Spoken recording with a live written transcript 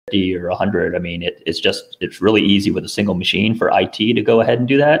50 or 100. I mean, it's really easy with a single machine for IT to go ahead and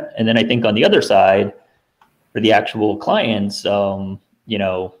do that. And then I think on the other side, for the actual clients, you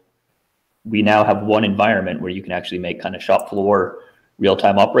know, we now have one environment where you can actually make kind of shop floor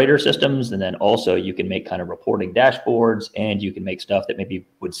real-time operator systems. And then also you can make kind of reporting dashboards, and you can make stuff that maybe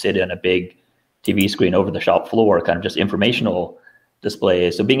would sit in a big TV screen over the shop floor, kind of just informational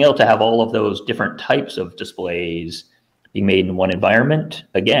displays. So being able to have all of those different types of displays being made in one environment,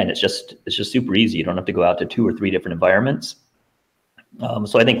 again, it's just super easy. You don't have to go out to 2 or 3 different environments.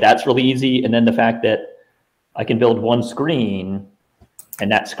 So I think that's really easy. And then the fact that I can build one screen,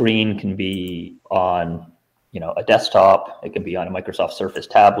 and that screen can be on, you know, a desktop, it can be on a Microsoft Surface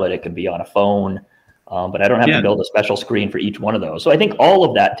tablet, it can be on a phone, but I don't have to build a special screen for each one of those. So I think all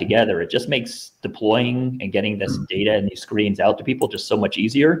of that together, it just makes deploying and getting this data and these screens out to people just so much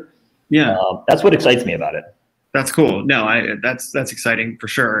easier. Yeah, that's what excites me about it. That's cool. No, that's exciting for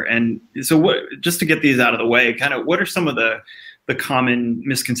sure. And so just to get these out of the way, kind of what are some of the common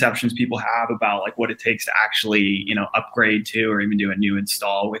misconceptions people have about like what it takes to actually, you know, upgrade to or even do a new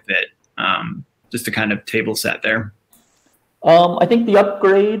install with it? Just to kind of table set there. I think the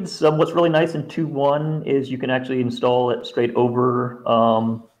upgrades, what's really nice in 2.1 is you can actually install it straight over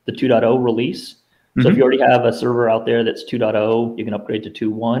the 2.0 release. So if you already have a server out there that's 2.0, you can upgrade to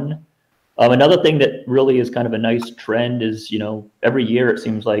 2.1. Another thing that really is kind of a nice trend is, you know, every year it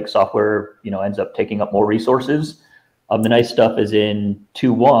seems like software, you know, ends up taking up more resources. The nice stuff is in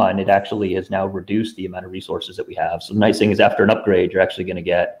 2.1, it actually has now reduced the amount of resources that we have. So the nice thing is after an upgrade, you're actually going to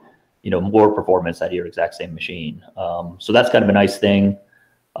get, you know, more performance out of your exact same machine. So that's kind of a nice thing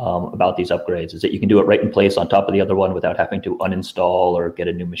about these upgrades, is that you can do it right in place on top of the other one without having to uninstall or get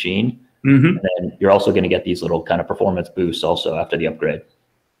a new machine. And then you're also going to get these little kind of performance boosts also after the upgrade.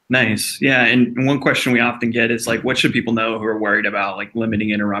 Nice. Yeah. And one question we often get is like, what should people know who are worried about like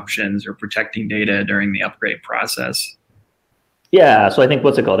limiting interruptions or protecting data during the upgrade process? Yeah, so I think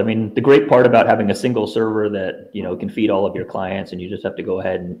what's it called? I mean, the great part about having a single server that, you know, can feed all of your clients and you just have to go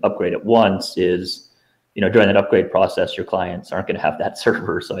ahead and upgrade it once is, you know, during that upgrade process, your clients aren't going to have that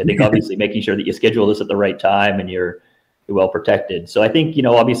server. So I think obviously making sure that you schedule this at the right time and you're well protected. So I think, you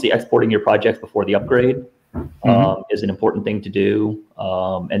know, obviously exporting your projects before the upgrade is an important thing to do.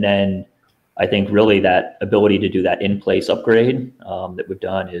 And then I think really that ability to do that in-place upgrade that we've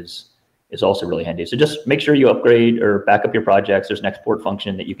done is also really handy. So just make sure you upgrade or back up your projects. There's an export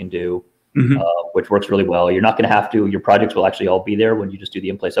function that you can do, which works really well. You're not going to have to, your projects will actually all be there when you just do the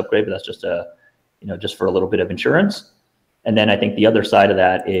in-place upgrade, but that's just you know, just for a little bit of insurance. And then I think the other side of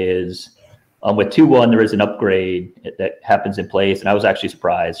that is with 2.1, there is an upgrade that happens in place. And I was actually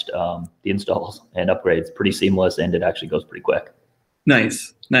surprised. The installs and upgrades pretty seamless, and it actually goes pretty quick.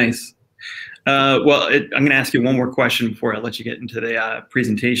 Nice, nice. Well, I'm going to ask you one more question before I let you get into the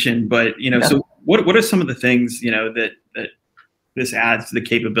presentation. But, you know, so what are some of the things, you know, that this adds to the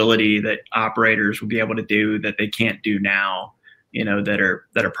capability that operators will be able to do that they can't do now, you know, that are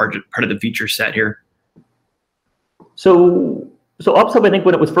part of the feature set here? So OpSub, I think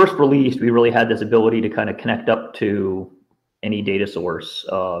when it was first released, we really had this ability to kind of connect up to any data source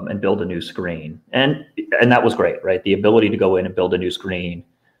and build a new screen. And that was great, right? The ability to go in and build a new screen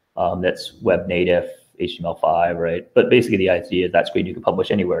that's web native, HTML5, right? But basically the idea is that screen you can publish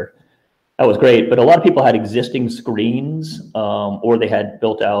anywhere. That was great, but a lot of people had existing screens or they had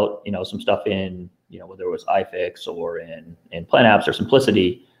built out, you know, some stuff in, you know, whether it was iFix or in PlanApps or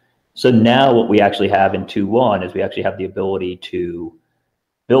Simplicity. So now what we actually have in 2.1 is we actually have the ability to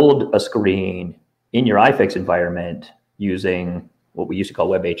build a screen in your iFix environment using what we used to call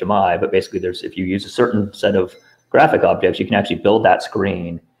Web HMI, but basically if you use a certain set of graphic objects, you can actually build that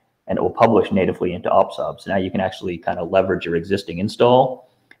screen and it will publish natively into OpSub. So now you can actually kind of leverage your existing install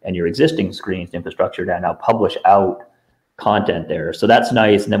and your existing screens infrastructure to now publish out content there. So that's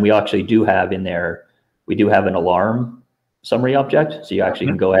nice. And then we actually do have in there, we do have an alarm summary object. So you actually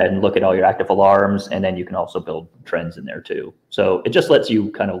can go ahead and look at all your active alarms, and then you can also build trends in there too. So it just lets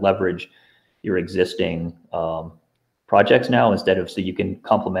you kind of leverage your existing projects now instead of, so you can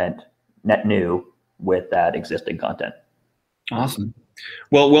complement net new with that existing content. Awesome.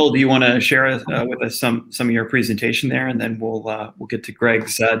 Well, Will, do you want to share with us some of your presentation there, and then we'll get to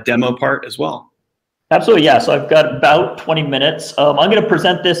Greg's demo part as well. Absolutely, yeah. So I've got about 20 minutes. I'm going to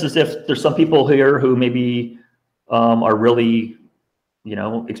present this as if there's some people here who maybe are really, you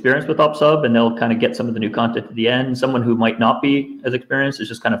know, experienced with OpSub, and they'll kind of get some of the new content at the end. Someone who might not be as experienced is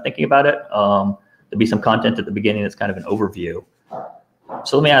just kind of thinking about it. There'll be some content at the beginning that's kind of an overview.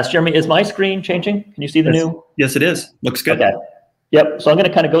 So let me ask, Jeremy, is my screen changing? Can you see the new? Yes, it is. Looks good. Okay. Yep. So I'm going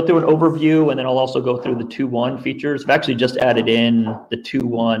to kind of go through an overview, and then I'll also go through the 2.1 features. I've actually just added in the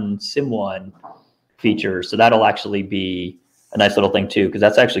 2.1 SIM1 feature. So that'll actually be a nice little thing too, because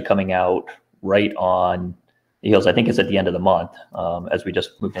that's actually coming out right on the heels. I think it's at the end of the month, as we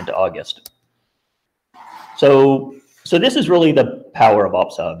just moved into August. So this is really the power of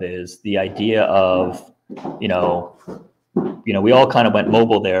OpsHub, is the idea of, we all kind of went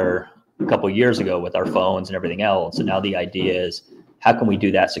mobile there a couple of years ago with our phones and everything else. And now the idea is, how can we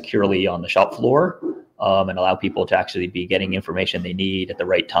do that securely on the shop floor, and allow people to actually be getting information they need at the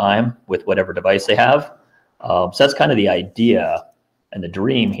right time with whatever device they have. So that's kind of the idea and the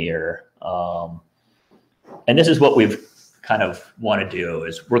dream here. And this is what we've kind of want to do,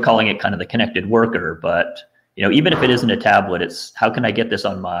 is we're calling it kind of the connected worker. But, even if it isn't a tablet, it's how can I get this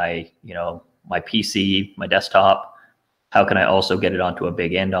on my, my PC, my desktop? How can I also get it onto a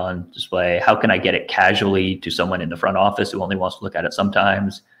big end-on display? How can I get it casually to someone in the front office who only wants to look at it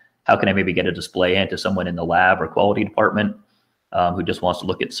sometimes? How can I maybe get a display into someone in the lab or quality department who just wants to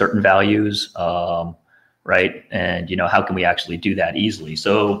look at certain values, right? And, how can we actually do that easily?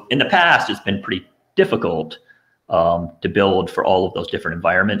 So in the past, it's been pretty difficult to build for all of those different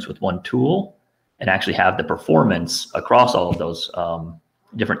environments with one tool and actually have the performance across all of those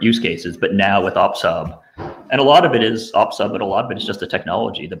different use cases. But now with OpsHub, and a lot of it is OpsHub, but a lot of it is just the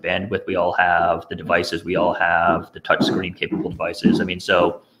technology, the bandwidth we all have, the devices we all have, the touchscreen capable devices. I mean,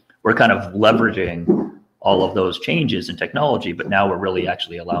 so we're kind of leveraging all of those changes in technology, but now we're really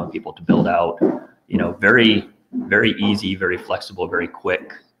actually allowing people to build out, very, very easy, very flexible, very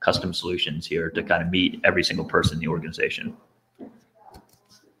quick custom solutions here to kind of meet every single person in the organization.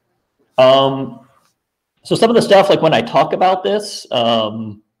 So some of the stuff, like when I talk about this,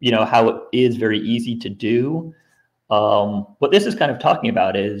 how it is very easy to do. What this is kind of talking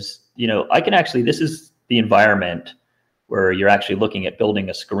about is, I can actually, this is the environment where you're actually looking at building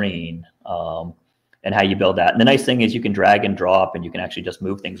a screen and how you build that. And the nice thing is you can drag and drop, and you can actually just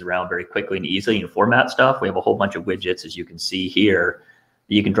move things around very quickly and easily and format stuff. We have a whole bunch of widgets, as you can see here,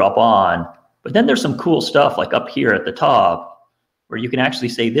 that you can drop on. But then there's some cool stuff like up here at the top where you can actually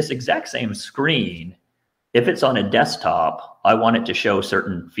say this exact same screen, if it's on a desktop, I want it to show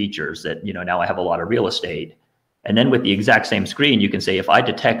certain features that, now I have a lot of real estate. And then with the exact same screen, you can say, if I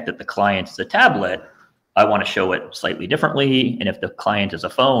detect that the client is a tablet, I want to show it slightly differently. And if the client is a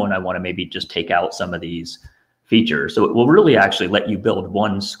phone, I want to maybe just take out some of these features. So it will really actually let you build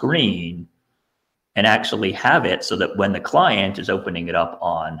one screen and actually have it so that when the client is opening it up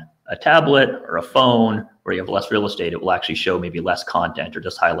on a tablet or a phone where you have less real estate, it will actually show maybe less content or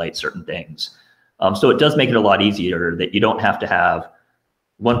just highlight certain things. So it does make it a lot easier that you don't have to have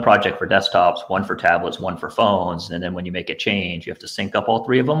one project for desktops, one for tablets, one for phones. And then when you make a change, you have to sync up all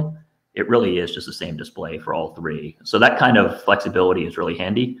three of them. It really is just the same display for all three. So that kind of flexibility is really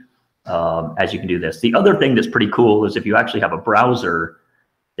handy as you can do this. The other thing that's pretty cool is if you actually have a browser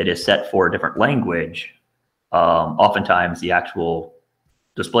that is set for a different language, oftentimes the actual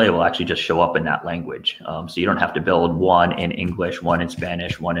display will actually just show up in that language. So you don't have to build one in English, one in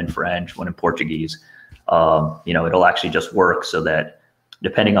Spanish, one in French, one in Portuguese. It'll actually just work so that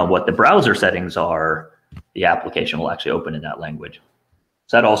depending on what the browser settings are, the application will actually open in that language.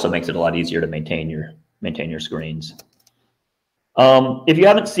 So that also makes it a lot easier to maintain your screens. If you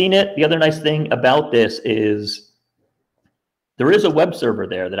haven't seen it, the other nice thing about this is there is a web server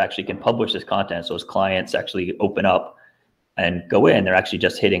there that actually can publish this content. So as clients actually open up and go in, they're actually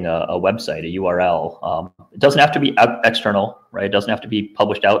just hitting a website, a URL. It doesn't have to be external, right? It doesn't have to be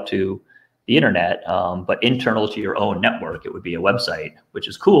published out to the internet, but internal to your own network, it would be a website, which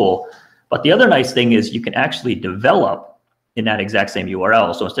is cool. But the other nice thing is you can actually develop in that exact same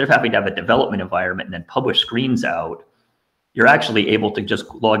URL. So instead of having to have a development environment and then publish screens out, you're actually able to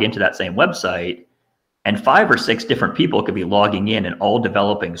just log into that same website, and 5 or 6 different people could be logging in and all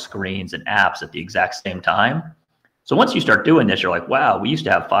developing screens and apps at the exact same time. So once you start doing this, you're like, wow, we used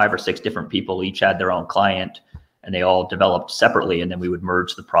to have 5 or 6 different people, each had their own client, and they all developed separately, and then we would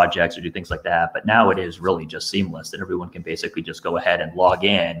merge the projects or do things like that. But now it is really just seamless that everyone can basically just go ahead and log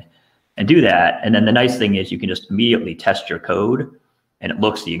in and do that. And then the nice thing is you can just immediately test your code, and it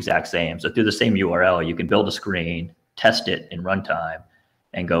looks the exact same. So through the same URL, you can build a screen, test it in runtime,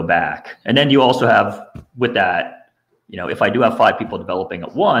 and go back. And then you also have, with that, if I do have 5 people developing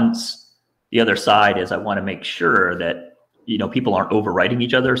at once, the other side is I want to make sure that people aren't overwriting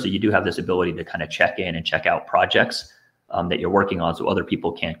each other. So you do have this ability to kind of check in and check out projects that you're working on, so other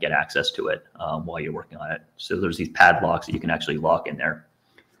people can't get access to it while you're working on it. So there's these padlocks that you can actually lock in there.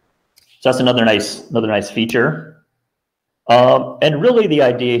 So that's another nice feature. And really the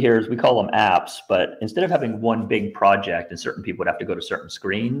idea here is we call them apps, but instead of having one big project and certain people would have to go to certain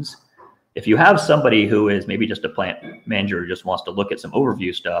screens, if you have somebody who is maybe just a plant manager who just wants to look at some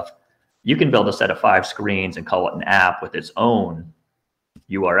overview stuff, you can build a set of 5 screens and call it an app with its own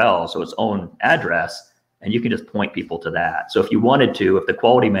URL, so its own address, and you can just point people to that. So if you wanted to, if the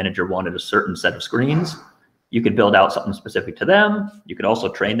quality manager wanted a certain set of screens, you could build out something specific to them. You could also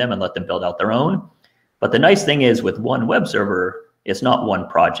train them and let them build out their own. But the nice thing is with one web server, it's not one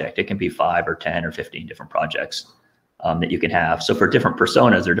project. It can be 5 or 10 or 15 different projects that you can have. So for different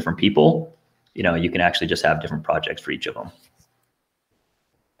personas or different people, you know, you can actually just have different projects for each of them.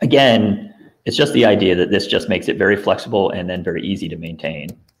 Again, it's just the idea that this just makes it very flexible and then very easy to maintain.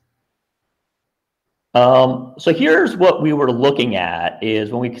 So here's what we were looking at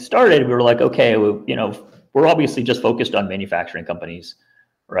is when we started, we were like, okay, well, you know, we're obviously just focused on manufacturing companies,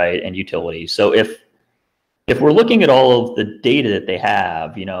 right, and utilities. So if we're looking at all of the data that they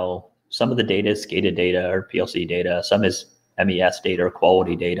have, you know, some of the data is SCADA data or PLC data, some is MES data or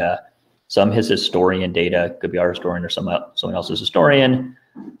quality data, some is historian data, could be our historian or someone else's historian.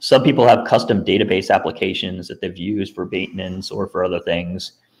 Some people have custom database applications that they've used for maintenance or for other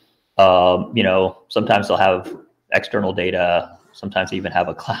things. You know, sometimes they'll have external data, sometimes they even have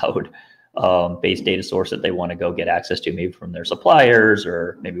a cloud based data source that they want to go get access to, maybe from their suppliers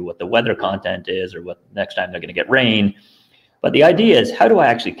or maybe what the weather content is or what next time they're going to get rain. But the idea is, how do I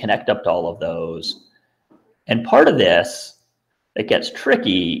actually connect up to all of those? And part of this that gets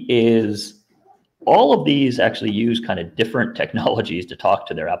tricky is all of these actually use kind of different technologies to talk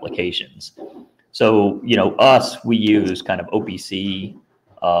to their applications. So, you know, we use kind of OPC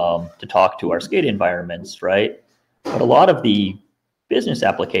to talk to our SCADA environments, right? But a lot of the business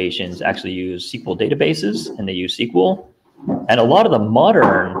applications actually use SQL databases and they use SQL. And a lot of the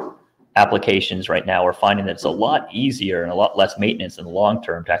modern applications right now are finding that it's a lot easier and a lot less maintenance in the long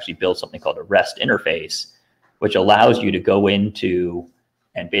term to actually build something called a REST interface, which allows you to go into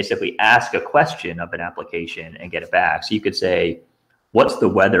and basically ask a question of an application and get it back. So you could say, what's the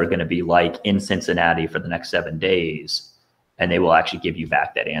weather going to be like in Cincinnati for the next 7 days? And they will actually give you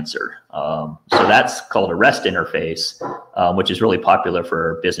back that answer. So that's called a REST interface, which is really popular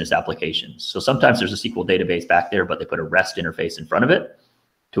for business applications. So sometimes there's a SQL database back there, but they put a REST interface in front of it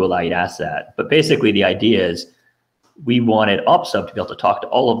to allow you to ask that. But basically the idea is we wanted OpSub to be able to talk to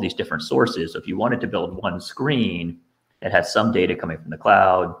all of these different sources. So if you wanted to build one screen that has some data coming from the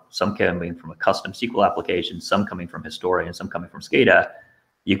cloud, some coming from a custom SQL application, some coming from historian, some coming from SCADA,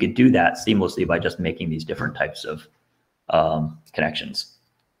 you could do that seamlessly by just making these different types of connections.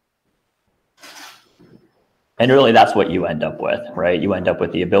 And really that's what you end up with, right? You end up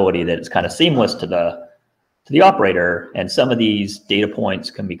with the ability that it's kind of seamless to the operator, and some of these data points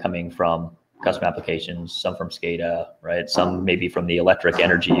can be coming from custom applications, some from SCADA, right? Some maybe from the electric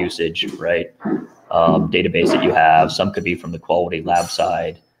energy usage, right? Database that you have. Some could be from the quality lab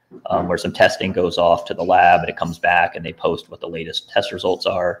side, where some testing goes off to the lab and it comes back and they post what the latest test results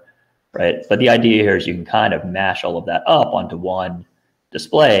are. Right. But the idea here is you can kind of mash all of that up onto one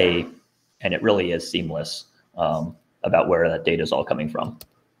display, and it really is seamless about where that data is all coming from.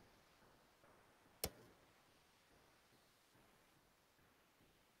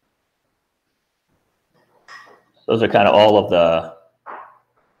 Those are kind of all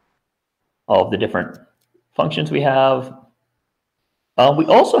of the different functions we have. We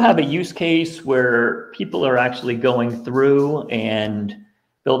also have a use case where people are actually going through and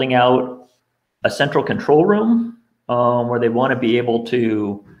building out a central control room where they want to be able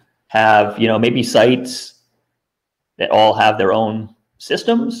to have, you know, maybe sites that all have their own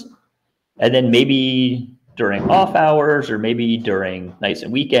systems. And then maybe during off hours or maybe during nights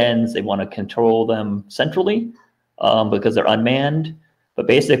and weekends, they want to control them centrally because they're unmanned. But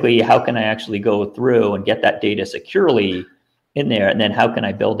basically, how can I actually go through and get that data securely in there? And then how can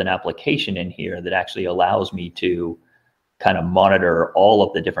I build an application in here that actually allows me to kind of monitor all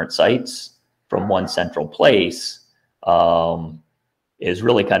of the different sites from one central place is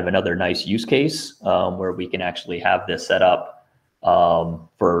really kind of another nice use case where we can actually have this set up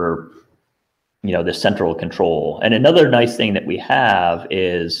for, you know, the central control. And another nice thing that we have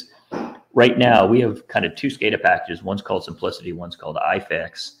is right now we have kind of 2 SCADA packages. One's called Simplicity, one's called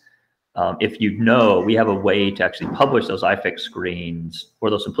iFix. If you know, we have a way to actually publish those iFix screens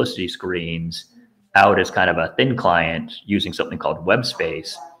or those Simplicity screens out as kind of a thin client using something called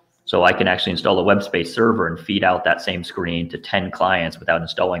WebSpace. So I can actually install a WebSpace server and feed out that same screen to 10 clients without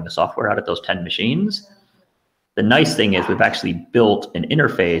installing the software out at those 10 machines. The nice thing is we've actually built an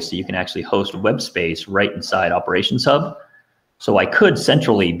interface so you can actually host WebSpace right inside Operations Hub. So I could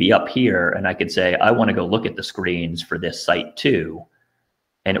centrally be up here and I could say, I want to go look at the screens for this site too.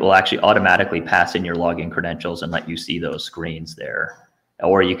 And it will actually automatically pass in your login credentials and let you see those screens there.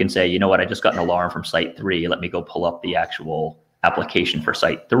 Or you can say, you know what, I just got an alarm from site 3. Let me go pull up the actual application for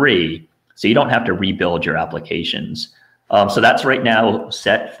site 3. So you don't have to rebuild your applications. So that's right now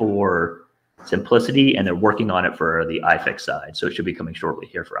set for simplicity, and they're working on it for the iFix side. So it should be coming shortly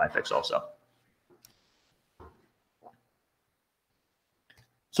here for iFix also.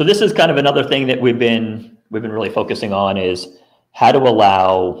 So this is kind of another thing that we've been really focusing on, is how to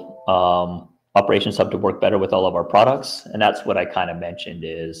allow Operations Hub to work better with all of our products. And that's what I kind of mentioned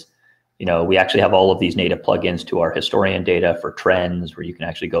is, you know, we actually have all of these native plugins to our historian data for trends, where you can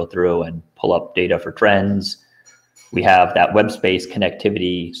actually go through and pull up data for trends. We have that web space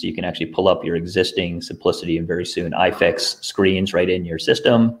connectivity, so you can actually pull up your existing Simplicity and very soon iFix screens right in your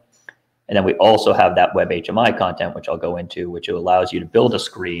system. And then we also have that web HMI content, which I'll go into, which allows you to build a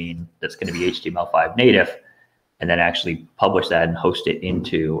screen that's going to be HTML5 native, and then actually publish that and host it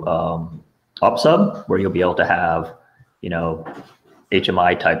into OpSub, where you'll be able to have, you know,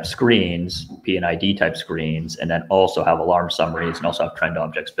 HMI type screens, PNID type screens, and then also have alarm summaries and also have trend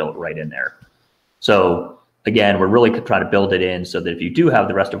objects built right in there. So again, we're really trying to build it in so that if you do have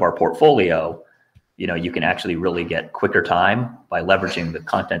the rest of our portfolio, you know, you can actually really get quicker time by leveraging the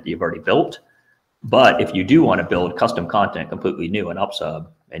content that you've already built. But if you do want to build custom content completely new in OpSub,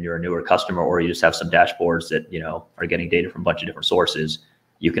 and you're a newer customer, or you just have some dashboards that, you know, are getting data from a bunch of different sources,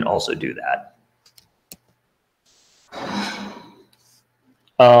 you can also do that.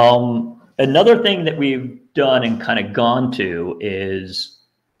 Another thing that we've done and kind of gone to is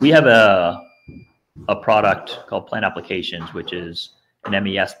we have a product called Plant Applications, which is an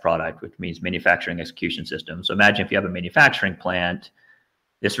MES product, which means Manufacturing Execution System. So imagine if you have a manufacturing plant,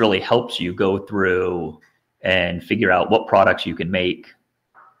 this really helps you go through and figure out what products you can make,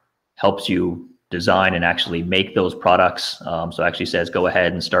 helps you design and actually make those products. So it actually says, go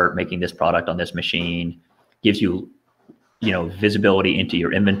ahead and start making this product on this machine, gives you, you know, visibility into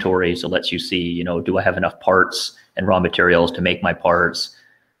your inventory. So it lets you see, you know, do I have enough parts and raw materials to make my parts?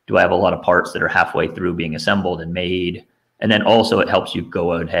 Do I have a lot of parts that are halfway through being assembled and made? And then also it helps you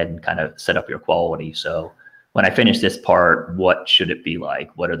go ahead and kind of set up your quality. So when I finish this part, what should it be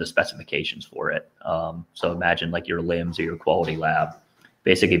like? What are the specifications for it? So imagine like your LIMS or your quality lab,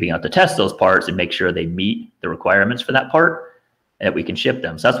 basically being able to test those parts and make sure they meet the requirements for that part and that we can ship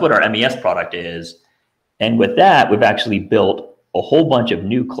them. So that's what our MES product is. And with that, we've actually built a whole bunch of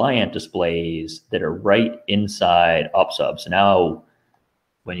new client displays that are right inside OpSub. So now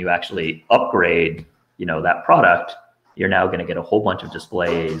when you actually upgrade, you know, that product, you're now going to get a whole bunch of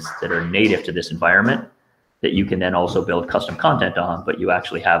displays that are native to this environment that you can then also build custom content on, but you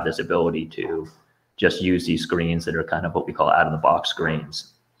actually have this ability to just use these screens that are kind of what we call out of the box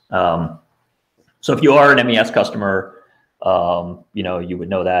screens. So if you are an MES customer, you know, you would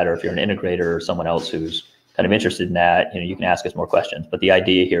know that, or if you're an integrator or someone else who's kind of interested in that, you know, you can ask us more questions. But the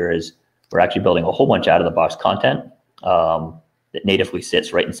idea here is we're actually building a whole bunch out of the box content that natively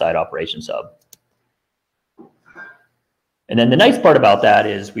sits right inside Operations Hub. And then the nice part about that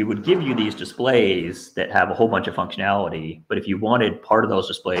is we would give you these displays that have a whole bunch of functionality, but if you wanted part of those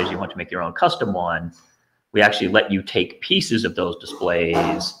displays, you want to make your own custom one, we actually let you take pieces of those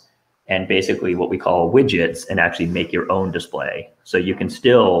displays and basically what we call widgets and actually make your own display. So you can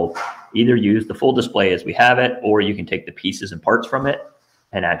still either use the full display as we have it, or you can take the pieces and parts from it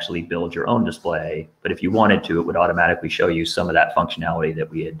and actually build your own display. But if you wanted to, it would automatically show you some of that functionality that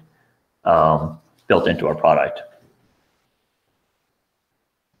we had built into our product.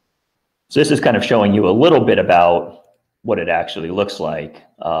 So this is kind of showing you a little bit about what it actually looks like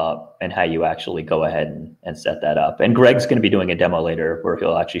and how you actually go ahead and set that up. And Greg's going to be doing a demo later where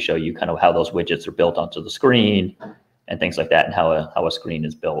he'll actually show you kind of how those widgets are built onto the screen and things like that, and how a screen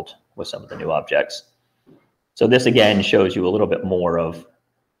is built with some of the new objects. So this again shows you a little bit more of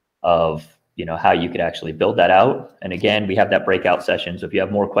you know, how you could actually build that out. And again, we have that breakout session. So if you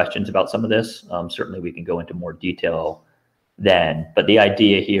have more questions about some of this, certainly we can go into more detail then. But the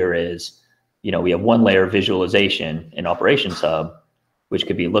idea here is, you know, we have one layer of visualization in Operations Hub, which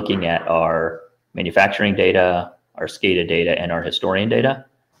could be looking at our manufacturing data, our SCADA data, and our historian data,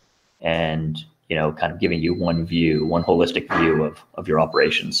 and, you know, kind of giving you one view, one holistic view of your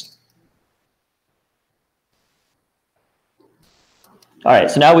operations. All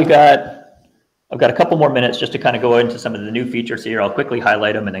right, so now I've got a couple more minutes just to kind of go into some of the new features here. I'll quickly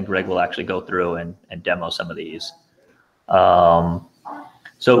highlight them, and then Greg will actually go through and demo some of these.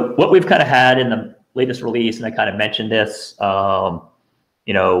 So what we've kind of had in the latest release, and I kind of mentioned this,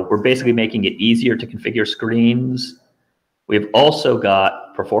 you know, we're basically making it easier to configure screens We've also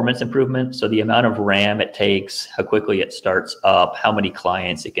got performance improvement. So the amount of RAM it takes, how quickly it starts up, how many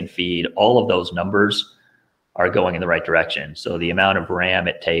clients it can feed, all of those numbers are going in the right direction. So the amount of RAM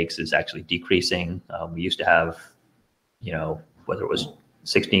it takes is actually decreasing. We used to have, whether it was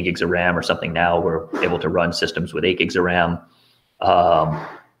 16 gigs of RAM or something, now we're able to run systems with 8 gigs of RAM.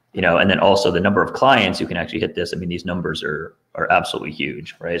 And then also the number of clients who can actually hit this. I mean, these numbers are absolutely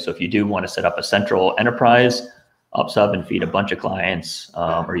huge, right? So if you do want to set up a central enterprise sub and feed a bunch of clients,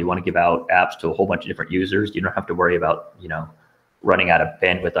 or you want to give out apps to a whole bunch of different users, you don't have to worry about, running out of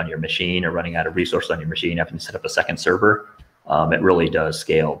bandwidth on your machine or running out of resources on your machine, having to set up a second server. It really does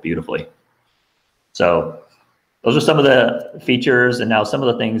scale beautifully. So those are some of the features, and now some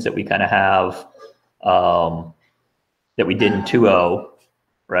of the things that we kind of have that we did in 2.0,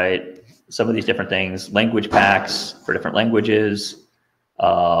 right? Some of these different things, language packs for different languages.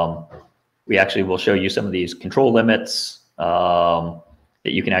 We actually will show you some of these control limits that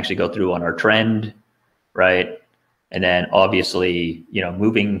you can actually go through on our trend, right? And then obviously,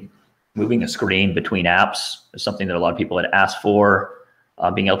 moving a screen between apps is something that a lot of people had asked for.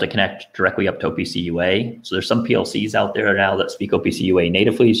 Being able to connect directly up to OPC UA. So there's some PLCs out there now that speak OPC UA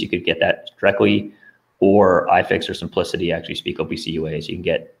natively, so you could get that directly, or iFix or Simplicity actually speak OPC UA, so you can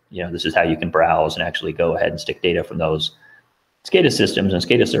get, this is how you can browse and actually go ahead and stick data from those SCADA systems and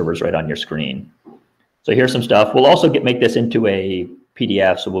SCADA servers right on your screen. So here's some stuff. We'll also make this into a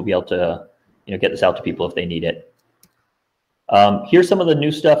PDF, so we'll be able to, get this out to people if they need it. Here's some of the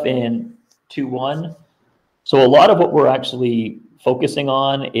new stuff in 2.1. So a lot of what we're actually focusing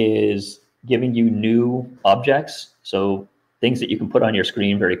on is giving you new objects. So things that you can put on your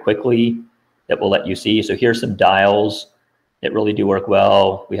screen very quickly that will let you see. So here's some dials that really do work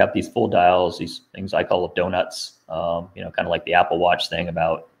well. We have these full dials, these things I call donuts, kind of like the Apple Watch thing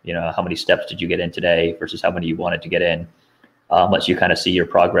about, how many steps did you get in today versus how many you wanted to get in. Lets you kind of see your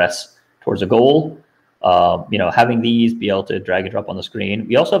progress towards a goal. Having these be able to drag and drop on the screen.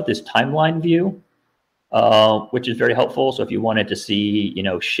 We also have this timeline view, which is very helpful. So if you wanted to see,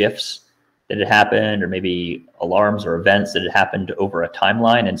 shifts that had happened, or maybe alarms or events that had happened over a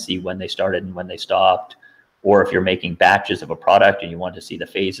timeline and see when they started and when they stopped, or if you're making batches of a product and you want to see the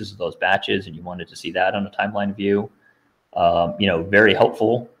phases of those batches and you wanted to see that on a timeline view, very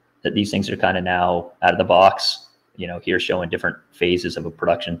helpful that these things are kind of now out of the box, here showing different phases of a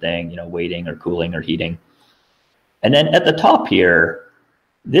production thing, waiting or cooling or heating. And then at the top here,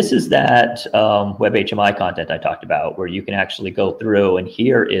 this is that web HMI content I talked about, where you can actually go through, and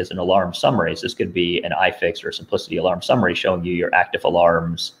here is an alarm summary. So this could be an iFix or a Simplicity alarm summary showing you your active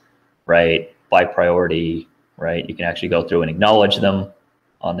alarms, right, by priority, right? You can actually go through and acknowledge them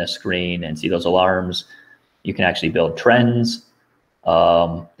on this screen and see those alarms. You can actually build trends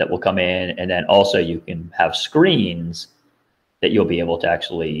that will come in, and then also you can have screens that you'll be able to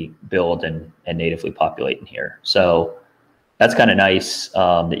actually build and natively populate in here. So that's kind of nice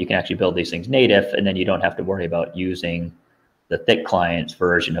that you can actually build these things native, and then you don't have to worry about using the thick client's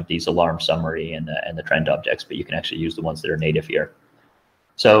version of these alarm summary and the trend objects, but you can actually use the ones that are native here.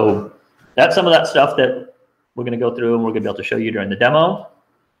 So that's some of that stuff that we're going to go through and we're going to be able to show you during the demo.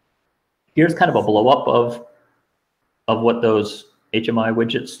 Here's kind of a blow up of what those HMI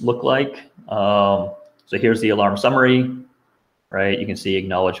widgets look like. So here's the alarm summary, right? You can see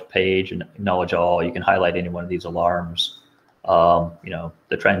acknowledge page and acknowledge all. You can highlight any one of these alarms.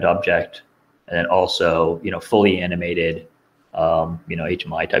 The trend object, and then also, fully animated,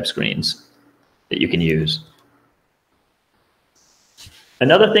 HMI type screens that you can use.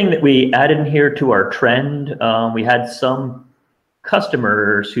 Another thing that we added in here to our trend, we had some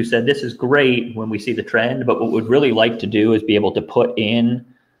customers who said, this is great when we see the trend, but what we'd really like to do is be able to put in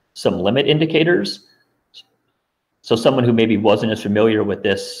some limit indicators. So someone who maybe wasn't as familiar with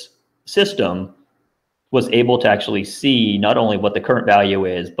this system was able to actually see not only what the current value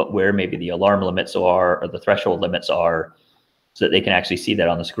is, but where maybe the alarm limits are or the threshold limits are, so that they can actually see that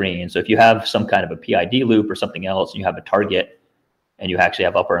on the screen. So if you have some kind of a PID loop or something else, and you have a target and you actually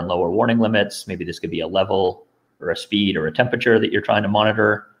have upper and lower warning limits, maybe this could be a level or a speed or a temperature that you're trying to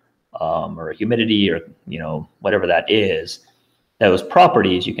monitor, or a humidity, or whatever that is, those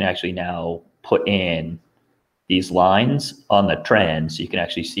properties you can actually now put in these lines on the trend, so you can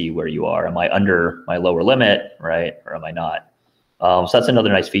actually see where you are. Am I under my lower limit, right, or am I not? So that's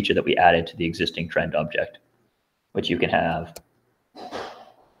another nice feature that we added to the existing trend object, which you can have.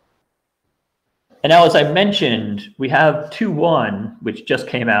 And now, as I mentioned, we have 2.1, which just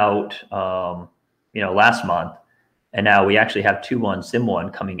came out, last month, and now we actually have 2.1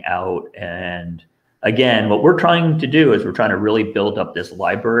 Sim1 coming out. And again, what we're trying to do is we're trying to really build up this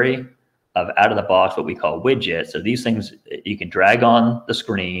library out of the box what we call widgets. So these things you can drag on the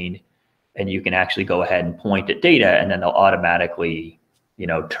screen, and you can actually go ahead and point at data, and then they'll automatically,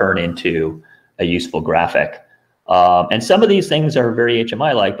 turn into a useful graphic. And some of these things are very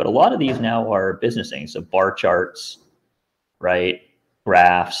HMI-like, but a lot of these now are business things. So bar charts, right?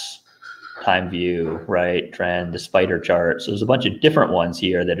 Graphs, time view, right? Trend, the spider chart. So there's a bunch of different ones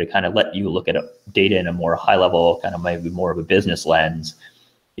here that kind of let you look at data in a more high level, kind of maybe more of a business lens.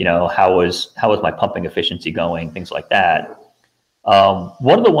 How is my pumping efficiency going? Things like that.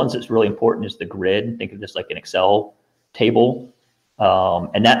 One of the ones that's really important is the grid. Think of this like an Excel table.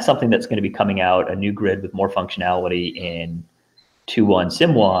 And that's something that's going to be coming out, a new grid with more functionality in 2.1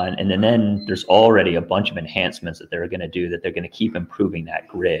 SIM1. And then there's already a bunch of enhancements that they're going to do, that they're going to keep improving that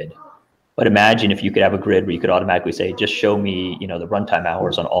grid. But imagine if you could have a grid where you could automatically say, just show me, the runtime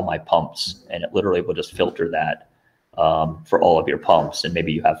hours on all my pumps. And it literally will just filter that for all of your pumps. And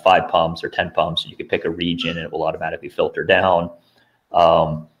maybe you have 5 pumps or 10 pumps, and you can pick a region and it will automatically filter down.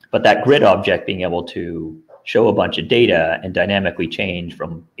 But that grid object being able to show a bunch of data and dynamically change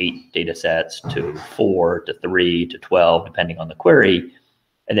from 8 data sets to 4 to 3 to 12, depending on the query,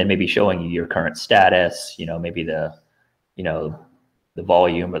 and then maybe showing you your current status, maybe the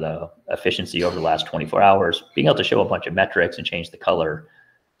volume or the efficiency over the last 24 hours, being able to show a bunch of metrics and change the color.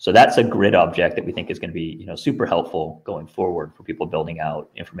 So that's a grid object that we think is going to be, super helpful going forward for people building out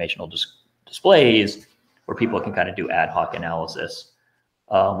informational displays where people can kind of do ad hoc analysis.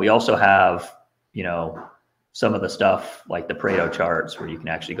 We also have, some of the stuff like the Pareto charts, where you can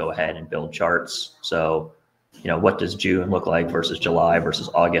actually go ahead and build charts. So, what does June look like versus July versus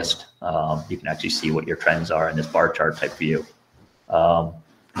August? You can actually see what your trends are in this bar chart type view.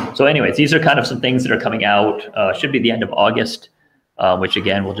 So anyways, these are kind of some things that are coming out. Should be the end of August, which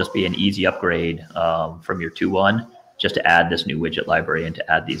again will just be an easy upgrade from your 2.1, just to add this new widget library and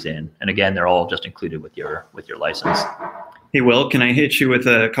to add these in. And again, they're all just included with your license. Hey, Will, can I hit you with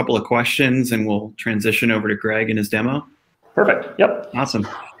a couple of questions and we'll transition over to Greg and his demo? Perfect. Yep. Awesome.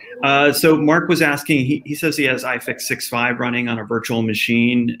 So Mark was asking, he says he has iFix 6.5 running on a virtual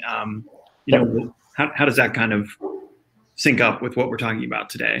machine. How does that kind of sync up with what we're talking about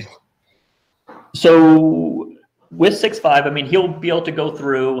today? So with 6.5, he'll be able to go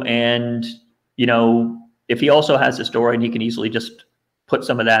through and, if he also has historian, he can easily just put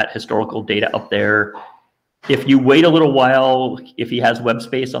some of that historical data up there. If you wait a little while, if he has web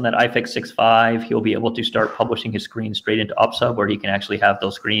space on that iFix 6.5, he'll be able to start publishing his screen straight into OpSub, where he can actually have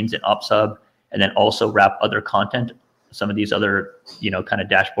those screens in OpSub and then also wrap other content, some of these other, kind of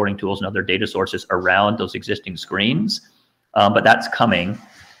dashboarding tools and other data sources around those existing screens. But that's coming.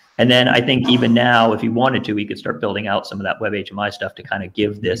 And then I think even now, if he wanted to, he could start building out some of that web HMI stuff to kind of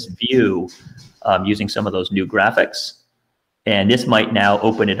give this view using some of those new graphics. And this might now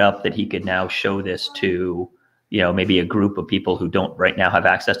open it up that he could now show this to, maybe a group of people who don't right now have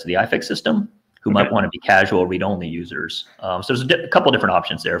access to the iFix system, who might want to be casual read-only users. So there's a couple different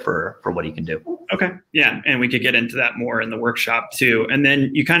options there for what he can do. Okay, yeah, and we could get into that more in the workshop too. And then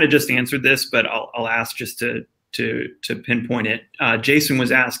you kind of just answered this, but I'll ask just to pinpoint it. Jason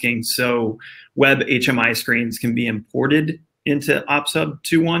was asking, so web HMI screens can be imported into OpSub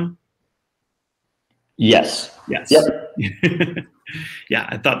 2.1? Yes. Yes. Yep. Yeah,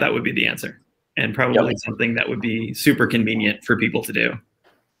 I thought that would be the answer, and probably something that would be super convenient for people to do.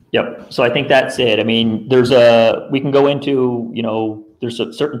 Yep. So I think that's it. We can go into, there's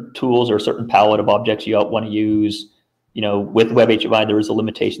certain tools or a certain palette of objects you want to use. With web HMI, there is a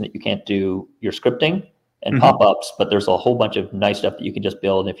limitation that you can't do your scripting and pop-ups, but there's a whole bunch of nice stuff that you can just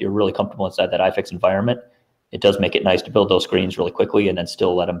build. If you're really comfortable inside that iFix environment, it does make it nice to build those screens really quickly and then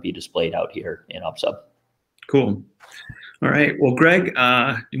still let them be displayed out here in OpSub. Cool. All right. Well, Greg,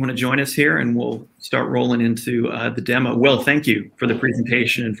 you want to join us here and we'll start rolling into the demo. Will, thank you for the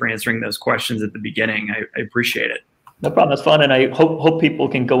presentation and for answering those questions at the beginning. I appreciate it. No problem. That's fun. And I hope people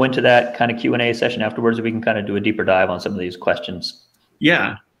can go into that kind of Q&A session afterwards, and we can kind of do a deeper dive on some of these questions.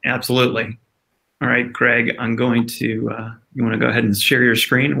 Yeah, absolutely. All right, Greg, I'm going to, you want to go ahead and share your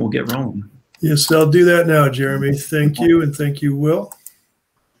screen and we'll get rolling. Yes, I'll do that now, Jeremy. Thank you, and thank you, Will.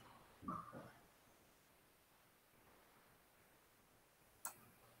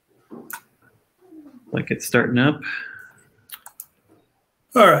 Like it's starting up.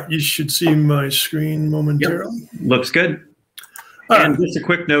 All right, you should see my screen momentarily. Yep. Looks good. And just a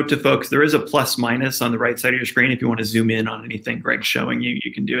quick note to folks, there is a plus minus on the right side of your screen. If you want to zoom in on anything Greg's showing you,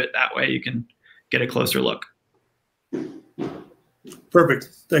 you can do it that way. You can get a closer look. Perfect.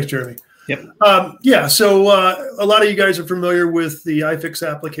 Thanks, Jeremy. Yep. Yeah, so a lot of you guys are familiar with the iFix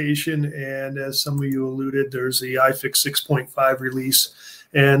application, and as some of you alluded, there's the iFix 6.5 release,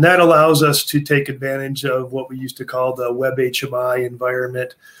 And that allows us to take advantage of what we used to call the web HMI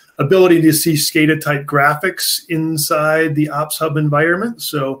environment, ability to see SCADA type graphics inside the Ops Hub environment.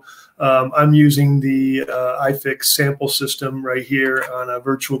 So I'm using the iFix sample system right here on a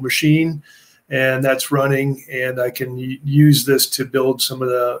virtual machine, and that's running, and I can use this to build some of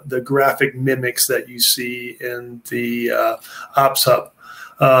the graphic mimics that you see in the Ops Hub.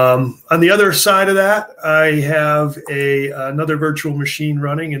 On the other side of that, I have another virtual machine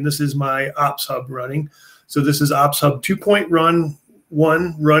running, and this is my Ops Hub running. So this is Ops Hub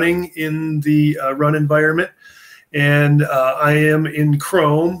 2.1 running in the run environment. And I am in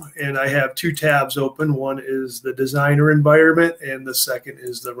Chrome, and I have two tabs open. One is the designer environment, and the second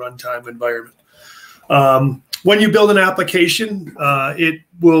is the runtime environment. When you build an application, it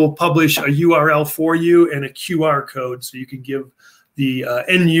will publish a URL for you and a QR code, so you can give the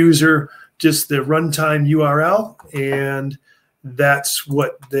end user just the runtime URL, and that's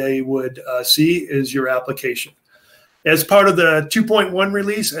what they would see is your application. As part of the 2.1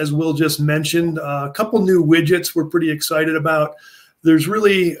 release, as Will just mentioned, a couple new widgets we're pretty excited about. There's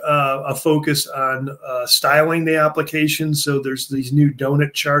really a focus on styling the application. So there's these new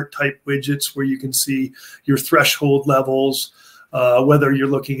donut chart type widgets where you can see your threshold levels, whether you're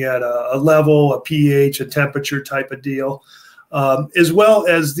looking at a level, a pH, a temperature type of deal. As well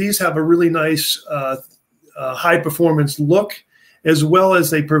as these have a really nice high performance look, as well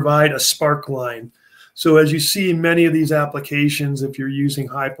as they provide a spark line. So as you see in many of these applications, if you're using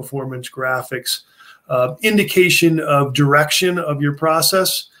high performance graphics, indication of direction of your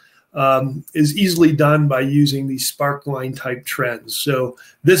process is easily done by using these spark line type trends. So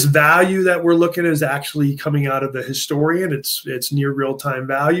this value that we're looking at is actually coming out of the historian. It's near real-time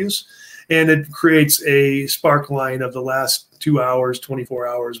values, and it creates a spark line of the last 2 hours, 24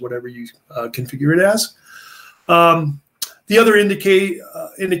 hours, whatever you configure it as. The other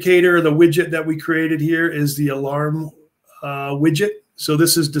indicator, the widget that we created here is the alarm widget. So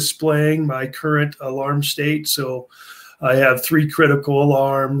this is displaying my current alarm state. So I have 3 critical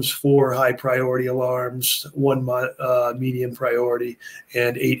alarms, 4 high priority alarms, 1 medium priority,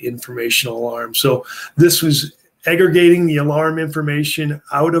 and 8 informational alarms. So this was aggregating the alarm information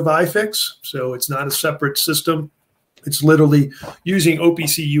out of iFix. So it's not a separate system. It's literally using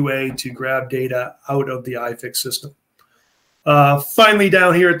OPC UA to grab data out of the iFix system. Finally,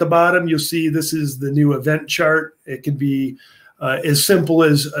 down here at the bottom, you'll see this is the new event chart. It can be as simple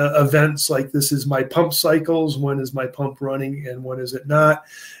as events like this is my pump cycles, when is my pump running and when is it not,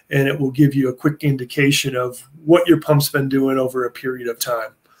 and it will give you a quick indication of what your pump's been doing over a period of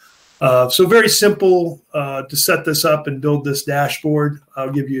time. So very simple to set this up and build this dashboard.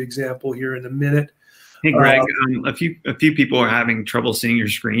 I'll give you an example here in a minute. Hey, Greg, a few people are having trouble seeing your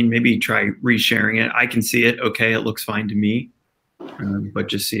screen. Maybe try resharing it. I can see it. Okay, it looks fine to me. But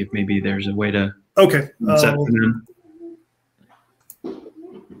just see if maybe there's a way to set them.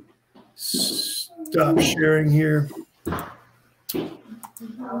 Stop sharing here.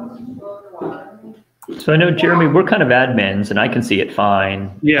 So I know, Jeremy, we're kind of admins, and I can see it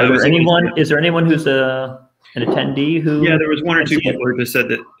fine. Yeah. Is there anyone who's an attendee who? Yeah, there was 1 or 2 people who just said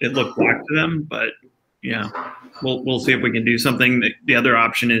that it looked black to them, but yeah, we'll see if we can do something. The other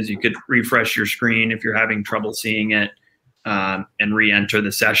option is you could refresh your screen if you're having trouble seeing it, and re-enter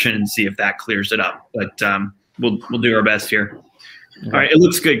the session and see if that clears it up. But we'll do our best here. Okay. All right, it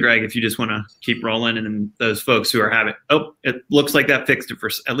looks good, Greg. If you just want to keep rolling, and then those folks who are having, it looks like that fixed it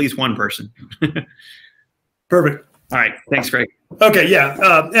for at least one person. Perfect. All right, thanks, Greg. Okay,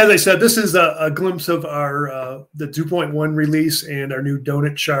 yeah. As I said, this is a glimpse of our the 2.1 release and our new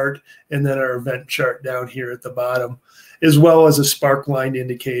donut chart, and then our event chart down here at the bottom, as well as a spark line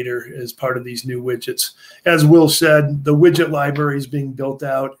indicator as part of these new widgets. As Will said, the widget library is being built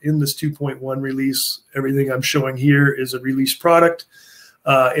out in this 2.1 release. Everything I'm showing here is a release product.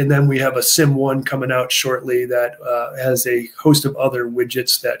 And then we have a Sim1 coming out shortly that has a host of other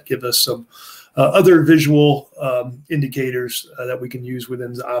widgets that give us some other visual indicators that we can use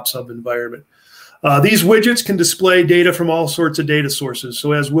within the Ops Hub environment. These widgets can display data from all sorts of data sources.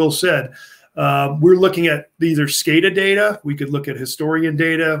 So as Will said, we're looking at either SCADA data, we could look at historian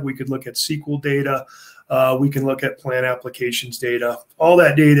data, we could look at SQL data, we can look at plant applications data. All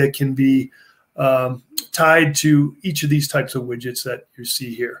that data can be tied to each of these types of widgets that you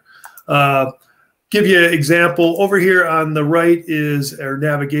see here. Give you an example. Over here on the right is our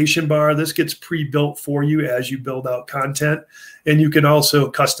navigation bar. This gets pre-built for you as you build out content, and you can also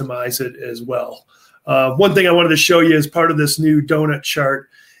customize it as well. One thing I wanted to show you as part of this new donut chart,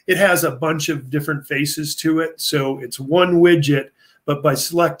 it has a bunch of different faces to it. So it's one widget, but by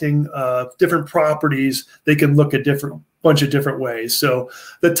selecting different properties, they can look at different bunch of different ways. So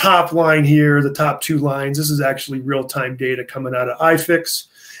the top line here, the top 2 lines, this is actually real-time data coming out of iFix.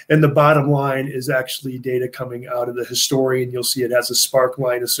 And the bottom line is actually data coming out of the historian. You'll see it has a spark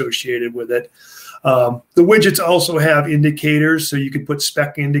line associated with it. The widgets also have indicators, so you can put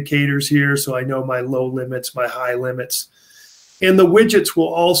spec indicators here, so I know my low limits, my high limits. And the widgets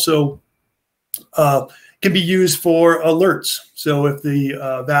will also can be used for alerts. So if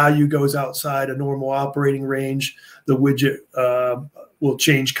the value goes outside a normal operating range, the widget will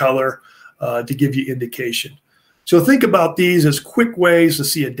change color to give you indication. So think about these as quick ways to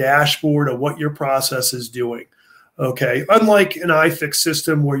see a dashboard of what your process is doing. Okay, unlike an iFix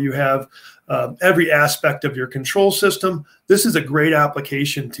system where you have every aspect of your control system, this is a great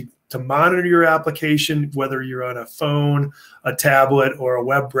application to monitor your application, whether you're on a phone, a tablet, or a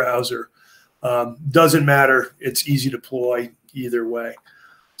web browser. Doesn't matter. It's easy to deploy either way.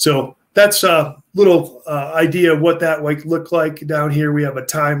 So that's a little idea of what that might look like. Down here, we have a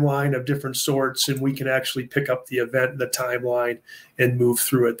timeline of different sorts, and we can actually pick up the event in the timeline and move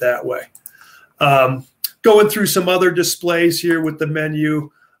through it that way. Going through some other displays here with the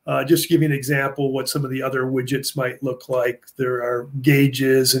menu, just to give you an example what some of the other widgets might look like. There are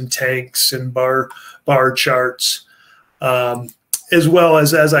gauges and tanks and bar charts, as well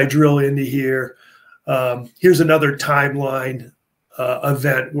as I drill into here, here's another timeline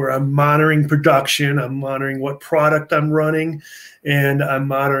event where I'm monitoring production, I'm monitoring what product I'm running, and I'm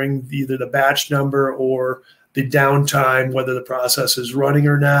monitoring either the batch number or the downtime, whether the process is running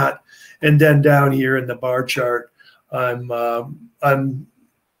or not. And then down here in the bar chart, I'm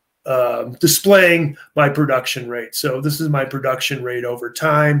displaying my production rate. So this is my production rate over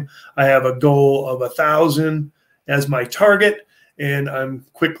time. I have a goal of 1,000 as my target, and I'm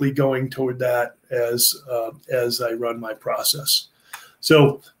quickly going toward that as I run my process.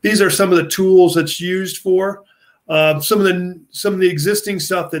 So these are some of the tools that's used for. Some of the existing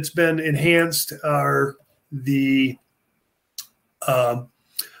stuff that's been enhanced are the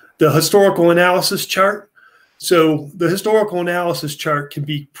historical analysis chart. So the historical analysis chart can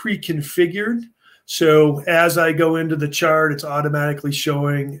be pre-configured. So as I go into the chart, it's automatically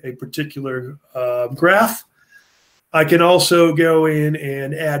showing a particular graph. I can also go in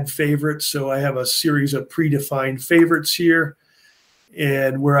and add favorites. So I have a series of predefined favorites here,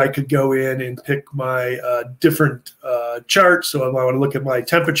 and where I could go in and pick my different charts. So if I want to look at my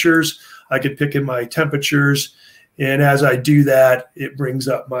temperatures, I could pick in my temperatures. And as I do that, it brings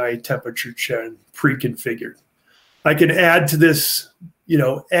up my temperature trend pre-configured. I can add to this,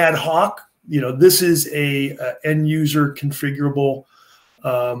 ad hoc. This is a end user configurable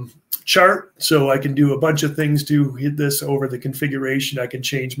chart. So I can do a bunch of things to hit this over the configuration. I can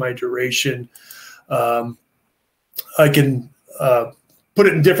change my duration. I can put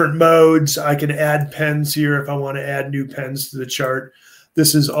it in different modes. I can add pens here if I want to add new pens to the chart.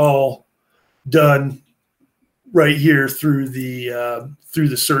 This is all done right here through the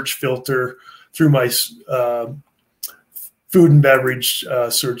search filter, through my food and beverage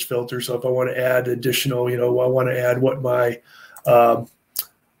search filter. So if I want to add additional, I want to add what my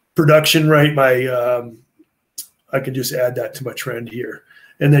production rate, I can just add that to my trend here.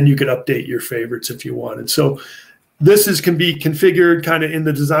 And then you can update your favorites if you wanted. So this can be configured kind of in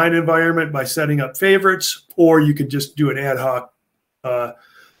the design environment by setting up favorites, or you could just do an ad hoc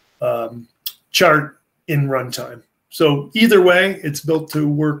chart in runtime. So either way, it's built to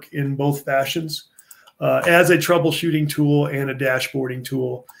work in both fashions as a troubleshooting tool and a dashboarding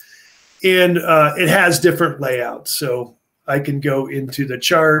tool. And it has different layouts. So I can go into the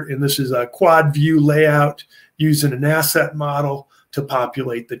chart, and this is a quad view layout using an asset model to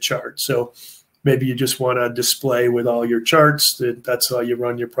populate the chart. So maybe you just want to display with all your charts. That's how you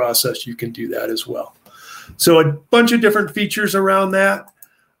run your process. You can do that as well. So a bunch of different features around that.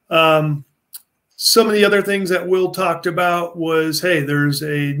 Some of the other things that Will talked about was, hey, there's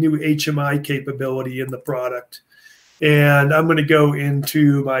a new HMI capability in the product. And I'm going to go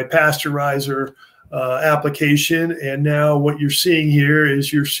into my pasteurizer application. And now what you're seeing here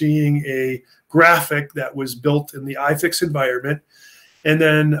is you're seeing a graphic that was built in the iFix environment and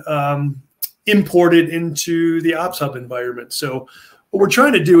then imported into the OpsHub environment. So what we're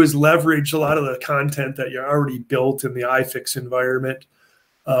trying to do is leverage a lot of the content that you're already built in the iFix environment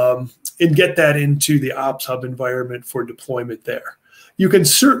and get that into the OpsHub environment for deployment there. You can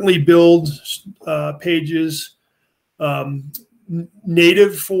certainly build pages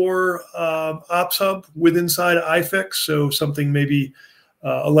native for OpsHub with inside iFix, so something maybe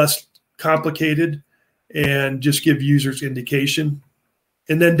less complicated, and just give users indication.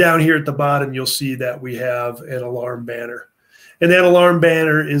 And then down here at the bottom, you'll see that we have an alarm banner. And that alarm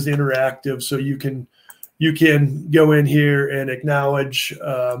banner is interactive, so you can you can go in here and acknowledge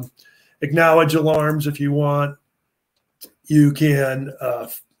alarms if you want. You can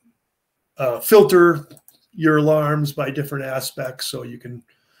filter your alarms by different aspects. So you can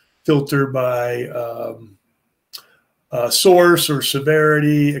filter by source or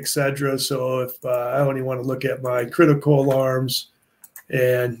severity, etc. So if I only want to look at my critical alarms,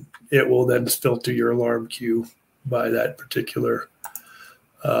 and it will then filter your alarm queue by that particular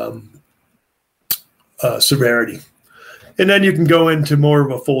severity. And then you can go into more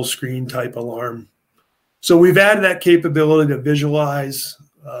of a full screen type alarm. So we've added that capability to visualize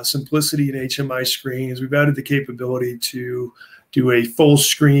simplicity in HMI screens. We've added the capability to do a full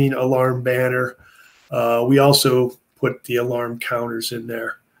screen alarm banner. We also put the alarm counters in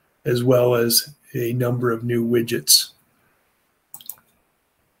there, as well as a number of new widgets.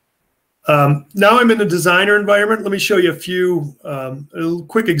 Now I'm in the designer environment. Let me show you a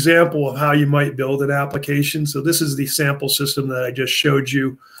quick example of how you might build an application. So this is the sample system that I just showed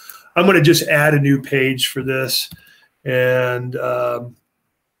you. I'm going to just add a new page for this, and we're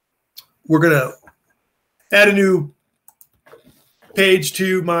going to add a new page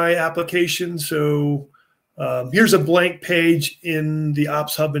to my application. So here's a blank page in the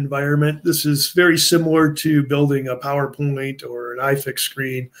Ops Hub environment. This is very similar to building a PowerPoint or an iFix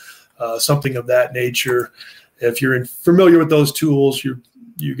screen, something of that nature. If you're familiar with those tools,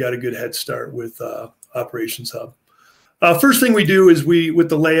 you got a good head start with Operations Hub. First thing we do is with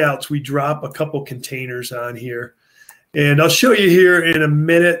the layouts, we drop a couple containers on here. And I'll show you here in a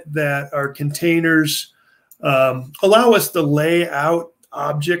minute that our containers allow us to lay out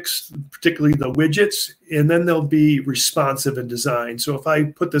objects, particularly the widgets, and then they'll be responsive in design. So if I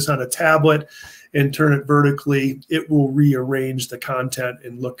put this on a tablet and turn it vertically, it will rearrange the content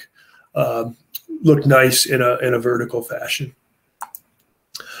and look nice in a vertical fashion.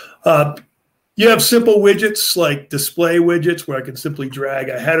 You have simple widgets like display widgets where I can simply drag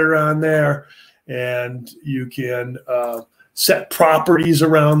a header on there, and you can set properties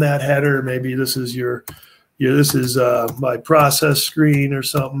around that header. Maybe this is my process screen or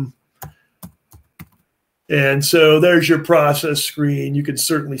something. And so there's your process screen. You can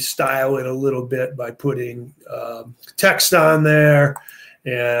certainly style it a little bit by putting text on there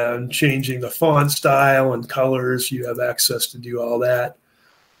and changing the font style and colors. You have access to do all that.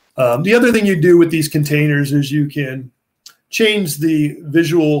 The other thing you do with these containers is you can change the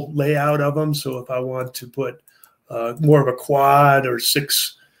visual layout of them. So if I want to put more of a quad or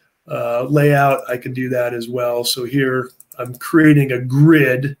 6 layout, I can do that as well. So here I'm creating a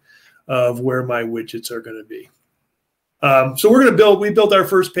grid of where my widgets are going to be. So we built our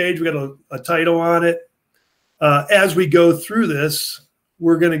first page. We got a title on it. As we go through this,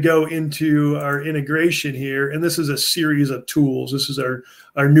 we're going to go into our integration here. And this is a series of tools. This is our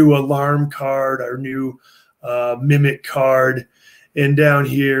new alarm card, our new mimic card. And down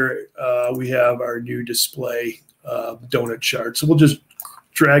here, we have our new display donut chart. So we'll just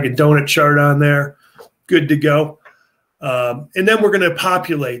drag a donut chart on there. Good to go. And then we're going to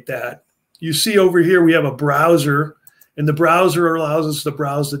populate that. You see over here, we have a browser, and the browser allows us to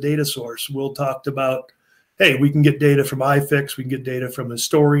browse the data source. We'll talk about, hey, we can get data from iFix. We can get data from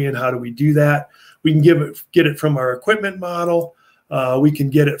Historian. How do we do that? We can get it from our equipment model. We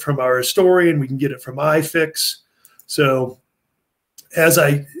can get it from our Historian. We can get it from iFix. So as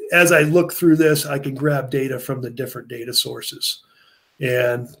I look through this, I can grab data from the different data sources.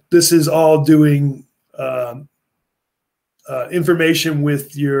 And this is all doing information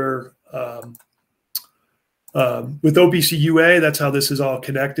with your with OPC UA. That's how this is all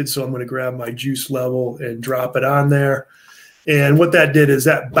connected. So I'm going to grab my juice level and drop it on there. And what that did is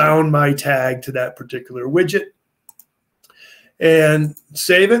that bound my tag to that particular widget. And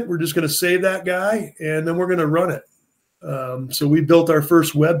save it. We're just going to save that guy, and then we're going to run it. So we built our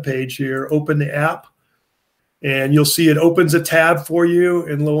first web page here. Open the app, and you'll see it opens a tab for you.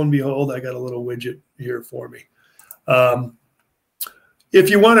 And lo and behold, I got a little widget here for me. If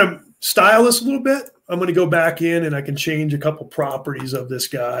you want to style this a little bit, I'm going to go back in and I can change a couple properties of this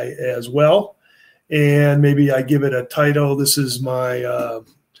guy as well. And maybe I give it a title. This is my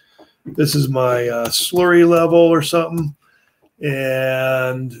slurry level or something.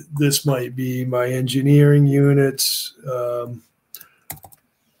 And this might be my engineering units.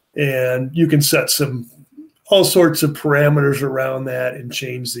 And you can set all sorts of parameters around that and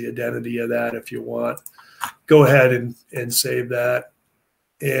change the identity of that if you want. Go ahead and save that.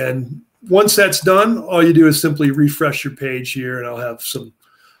 And once that's done, all you do is simply refresh your page here, and I'll have some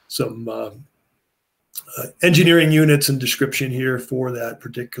engineering units and description here for that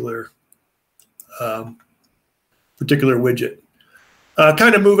particular widget.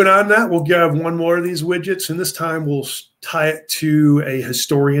 Kind of moving on that, we'll have one more of these widgets, and this time we'll tie it to a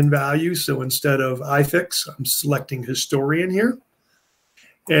historian value. So instead of iFix, I'm selecting historian here.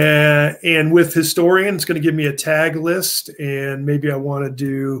 And with historian, it's going to give me a tag list, and maybe I want to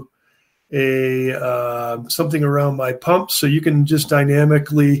do a something around my pump. So you can just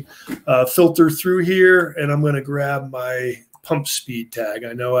dynamically filter through here, and I'm going to grab my pump speed tag.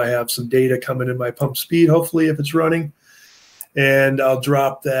 I know I have some data coming in my pump speed, hopefully, if it's running. And I'll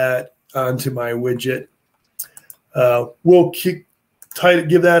drop that onto my widget. We'll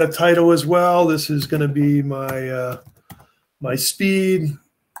give that a title as well. This is going to be my my speed,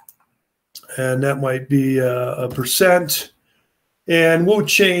 and that might be a percent. And we'll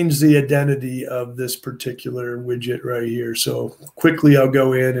change the identity of this particular widget right here. So quickly, I'll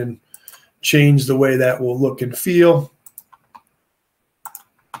go in and change the way that will look and feel.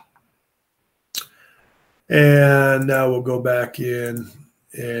 And now we'll go back in,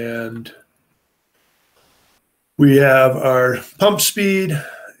 and we have our pump speed,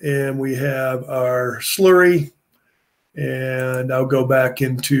 and we have our slurry. And I'll go back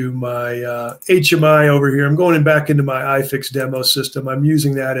into my HMI over here. I'm going back into my iFix demo system. I'm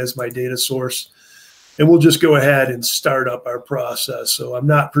using that as my data source. And we'll just go ahead and start up our process. So I'm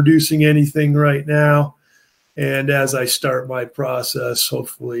not producing anything right now. And as I start my process,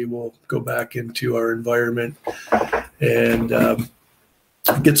 hopefully we'll go back into our environment and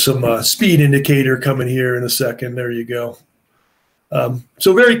get some speed indicator coming here in a second. There you go.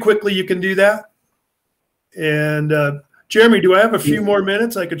 So very quickly you can do that. And Jeremy, do I have a few more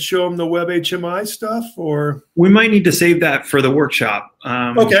minutes? I could show them the web HMI stuff, or we might need to save that for the workshop.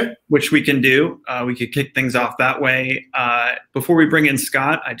 Okay. Which we can do. We could kick things off that way. Before we bring in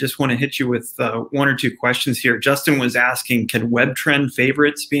Scott, I just want to hit you with one or two questions here. Justin was asking, can web trend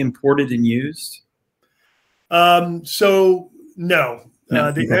favorites be imported and used? So no.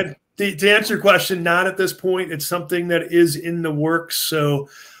 Okay. To answer your question, not at this point. It's something that is in the works. So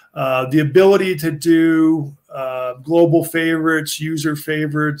the ability to do global favorites, user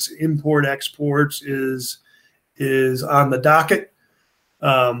favorites, import exports is on the docket.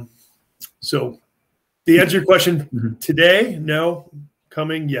 So the answer to your question today, no.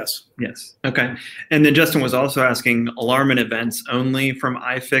 Coming, yes. Yes. Okay. And then Justin was also asking, alarm and events only from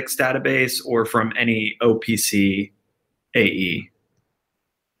iFix database or from any OPC AE?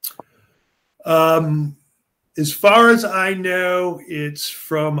 As far as I know, it's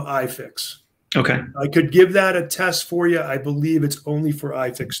from iFix. Okay. I could give that a test for you. I believe it's only for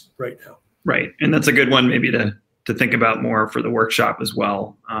iFix right now. Right. And that's a good one maybe to think about more for the workshop as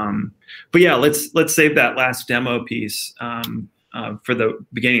well. But yeah, let's save that last demo piece for the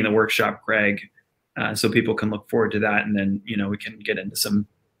beginning of the workshop, Greg, so people can look forward to that. And then, we can get into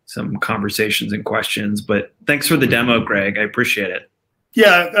some conversations and questions. But thanks for the demo, Greg. I appreciate it.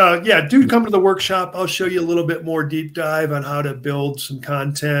 Yeah, do come to the workshop. I'll show you a little bit more deep dive on how to build some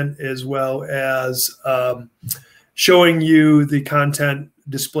content, as well as showing you the content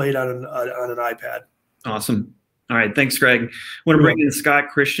displayed on an iPad. Awesome. All right, thanks, Greg. I want to bring in Scott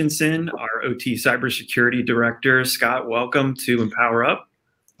Christensen, our OT Cybersecurity Director. Scott, welcome to emPOWERUP.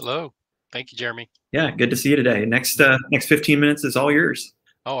 Hello. Thank you, Jeremy. Yeah, good to see you today. Next 15 minutes is all yours.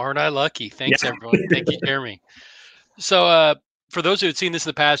 Oh, aren't I lucky? Thanks, everyone. Thank you, Jeremy. So for those who had seen this in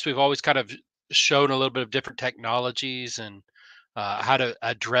the past, we've always kind of shown a little bit of different technologies and how to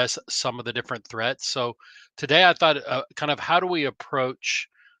address some of the different threats. So today I thought kind of how do we approach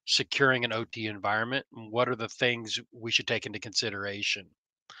securing an OT environment, and what are the things we should take into consideration?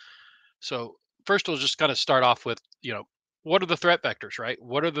 So first we'll just kind of start off with, what are the threat vectors, right?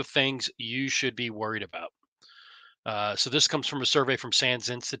 What are the things you should be worried about? So this comes from a survey from SANS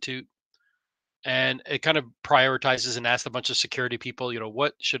Institute. And it kind of prioritizes and asks a bunch of security people,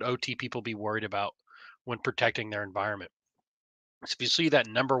 what should OT people be worried about when protecting their environment? So if you see that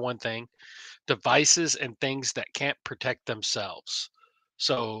number one thing, devices and things that can't protect themselves.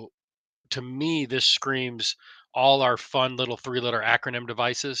 So to me, this screams all our fun little three-letter acronym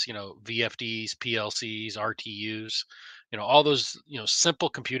devices, VFDs, PLCs, RTUs, all those, simple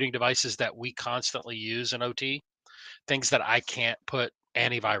computing devices that we constantly use in OT, things that I can't put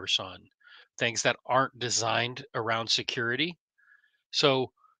antivirus on, things that aren't designed around security.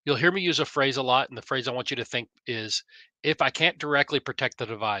 So you'll hear me use a phrase a lot, and the phrase I want you to think is, if I can't directly protect the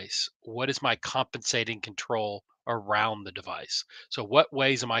device, what is my compensating control around the device? So what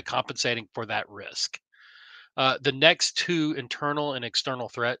ways am I compensating for that risk? The next two, internal and external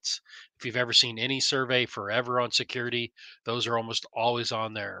threats, if you've ever seen any survey forever on security, those are almost always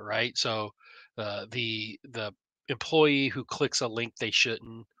on there, right? So the employee who clicks a link they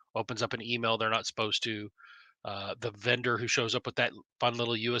shouldn't, opens up an email they're not supposed to, the vendor who shows up with that fun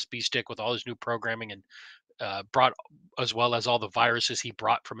little USB stick with all his new programming and brought, as well as all the viruses he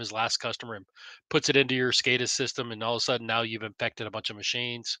brought from his last customer, and puts it into your SCADA system, and all of a sudden now you've infected a bunch of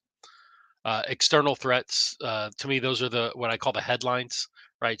machines. External threats, to me, those are what I call the headlines,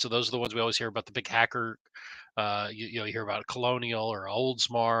 right? So those are the ones we always hear about, the big hacker. You hear about Colonial or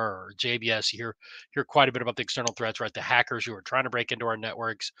Oldsmar or JBS. You hear quite a bit about the external threats, right? The hackers who are trying to break into our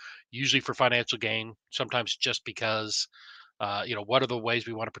networks, usually for financial gain, sometimes just because. What are the ways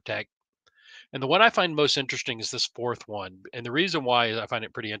we want to protect? And the one I find most interesting is this fourth one. And the reason why I find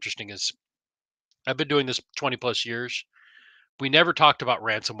it pretty interesting is I've been doing this 20 plus years. We never talked about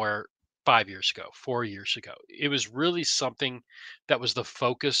ransomware 5 years ago, 4 years ago. It was really something that was the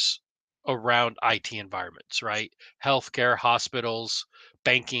focus around IT environments, right? Healthcare, hospitals,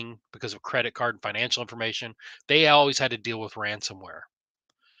 banking, because of credit card and financial information. They always had to deal with ransomware.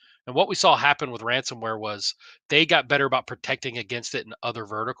 And what we saw happen with ransomware was they got better about protecting against it in other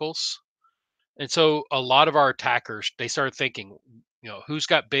verticals. And so a lot of our attackers, they started thinking, who's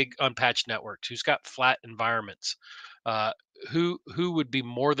got big unpatched networks, who's got flat environments, uh, who would be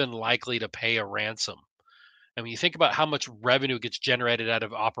more than likely to pay a ransom. And when you think about how much revenue gets generated out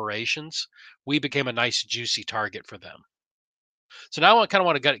of operations, we became a nice juicy target for them. So now I kind of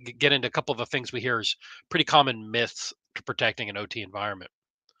want to get into a couple of the things we hear as pretty common myths to protecting an OT environment.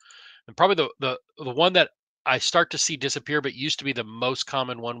 And probably the one that I start to see disappear, but used to be the most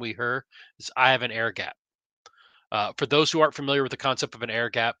common one we hear, is I have an air gap. For those who aren't familiar with the concept of an air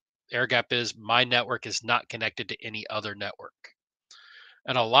gap is my network is not connected to any other network.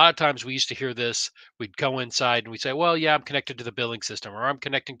 And a lot of times we used to hear this. We'd go inside and we'd say, well, yeah, I'm connected to the billing system, or I'm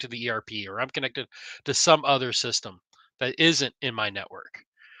connecting to the ERP, or I'm connected to some other system that isn't in my network.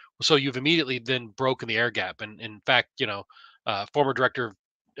 So you've immediately then broken the air gap. And in fact, former director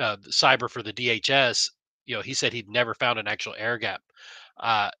of cyber for the DHS, he said he'd never found an actual air gap.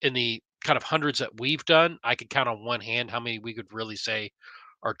 In the kind of hundreds that we've done, I could count on one hand how many we could really say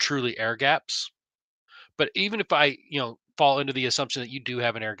are truly air gaps. But even if I, fall into the assumption that you do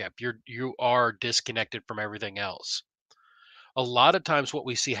have an air gap, you are disconnected from everything else. A lot of times what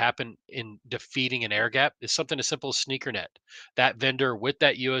we see happen in defeating an air gap is something as simple as SneakerNet. That vendor with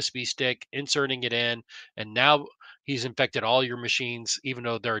that USB stick, inserting it in, and now he's infected all your machines, even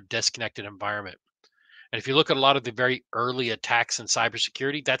though they're a disconnected environment. And if you look at a lot of the very early attacks in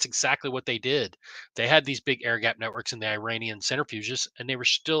cybersecurity, that's exactly what they did. They had these big air gap networks in the Iranian centrifuges, and they were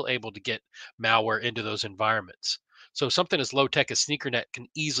still able to get malware into those environments. So something as low tech as SneakerNet can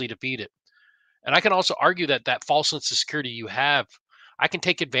easily defeat it. And I can also argue that that false sense of security you have, I can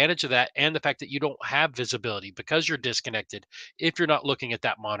take advantage of that, and the fact that you don't have visibility because you're disconnected. If you're not looking at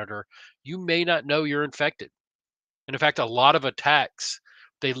that monitor, you may not know you're infected. And in fact, a lot of attacks,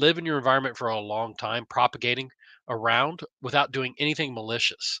 they live in your environment for a long time, propagating around without doing anything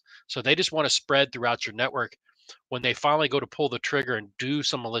malicious. So they just want to spread throughout your network. When they finally go to pull the trigger and do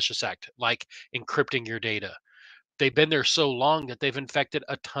some malicious act, like encrypting your data, they've been there so long that they've infected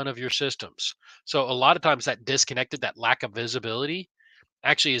a ton of your systems. So a lot of times that disconnected, that lack of visibility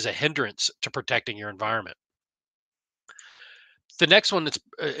actually is a hindrance to protecting your environment. The next one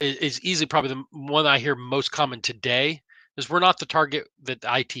is easily probably the one I hear most common today is we're not the target that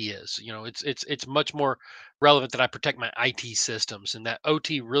IT is. It's much more relevant that I protect my IT systems, and that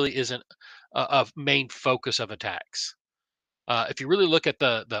OT really isn't a main focus of attacks. If you really look at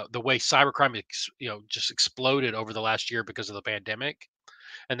the way cybercrime just exploded over the last year because of the pandemic,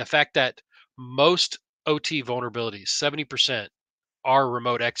 and the fact that most OT vulnerabilities, 70%, are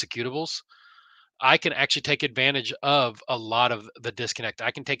remote executables, I can actually take advantage of a lot of the disconnect. I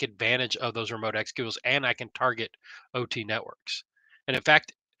can take advantage of those remote executables, and I can target OT networks. And in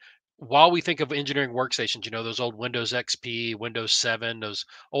fact, while we think of engineering workstations, those old Windows XP, Windows 7, those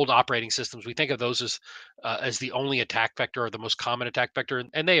old operating systems, we think of those as the only attack vector or the most common attack vector,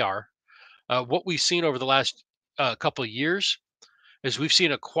 and they are. What we've seen over the last couple of years is we've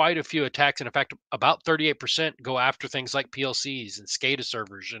seen quite a few attacks, and in fact, about 38% go after things like PLCs and SCADA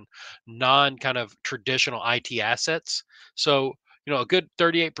servers and non kind of traditional IT assets. So, a good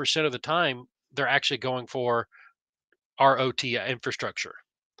 38% of the time, they're actually going for our OT infrastructure.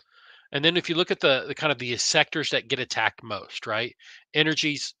 And then if you look at the kind of the sectors that get attacked most, right?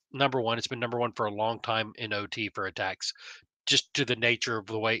 Energy's number one. It's been number one for a long time in OT for attacks, just to the nature of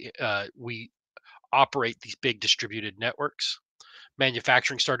the way we operate these big distributed networks.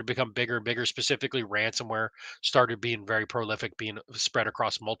 Manufacturing started to become bigger and bigger. Specifically, ransomware started being very prolific, being spread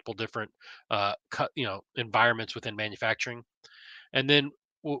across multiple different environments within manufacturing. And then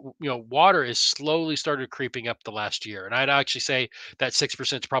water is slowly started creeping up the last year, and I'd actually say that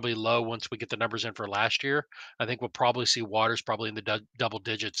 6% is probably low once we get the numbers in for last year. I think we'll probably see water's probably in the double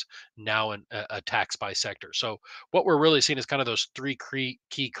digits now in attacks by sector. So what we're really seeing is kind of those three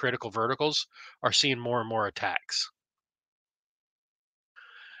key critical verticals are seeing more and more attacks.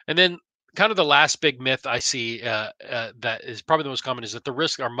 And then kind of the last big myth I see that is probably the most common is that the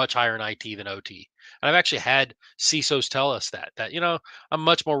risks are much higher in IT than OT. And I've actually had CISOs tell us that I'm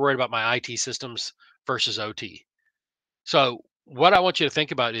much more worried about my IT systems versus OT. So what I want you to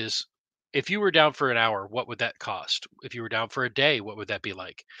think about is if you were down for an hour, what would that cost? If you were down for a day, what would that be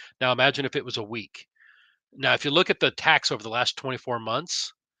like? Now imagine if it was a week. Now, if you look at the attacks over the last 24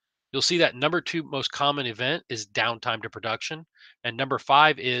 months, you'll see that number 2 most common event is downtime to production, and number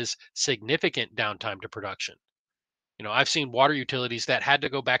 5 is significant downtime to production. I've seen water utilities that had to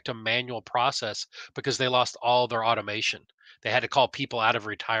go back to manual process because they lost all their automation. They had to call people out of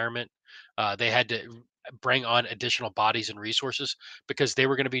retirement. They had to bring on additional bodies and resources because they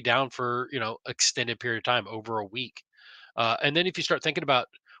were going to be down for extended period of time, over a week. And then if you start thinking about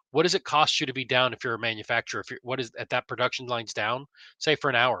what does it cost you to be down if you're a manufacturer, what is at that production line's down, say for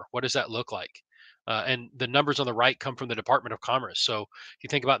an hour, what does that look like? And the numbers on the right come from the Department of Commerce. So if you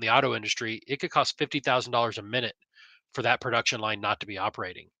think about in the auto industry, it could cost $50,000 a minute for that production line not to be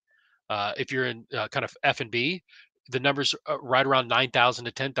operating. If you're in kind of F&B, the numbers are right around $9,000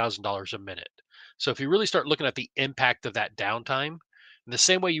 to $10,000 a minute. So if you really start looking at the impact of that downtime, in the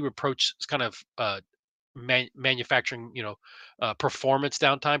same way you approach kind of manufacturing, performance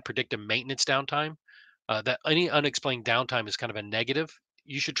downtime, predictive maintenance downtime, that any unexplained downtime is kind of a negative.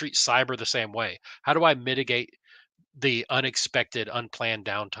 You should treat cyber the same way. How do I mitigate the unexpected, unplanned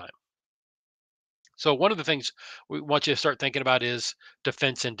downtime? So one of the things we want you to start thinking about is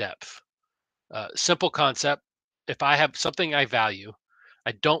defense in depth. Simple concept. If I have something I value,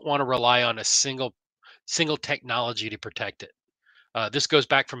 I don't want to rely on a single technology to protect it. This goes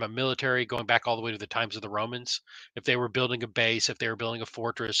back from a military, going back all the way to the times of the Romans. If they were building a base, if they were building a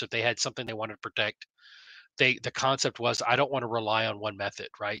fortress, if they had something they wanted to protect, the concept was I don't want to rely on one method,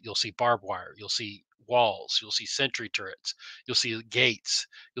 right? You'll see barbed wire, you'll see walls, you'll see sentry turrets, you'll see gates,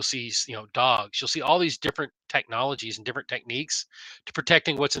 you'll see dogs, you'll see all these different technologies and different techniques to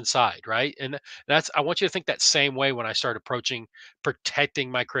protecting what's inside, right? And that's I want you to think that same way when I start approaching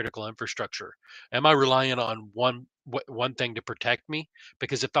protecting my critical infrastructure. Am I relying on one thing to protect me?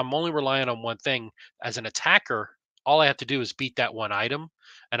 Because if I'm only relying on one thing as an attacker, all I have to do is beat that one item,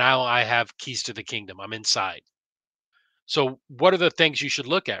 and now I have keys to the kingdom. I'm inside. So, what are the things you should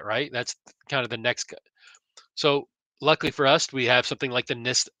look at, right? That's kind of the next. So, luckily for us, we have something like the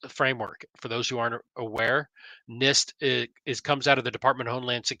NIST framework. For those who aren't aware, NIST comes out of the Department of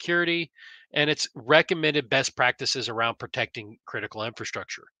Homeland Security, and it's recommended best practices around protecting critical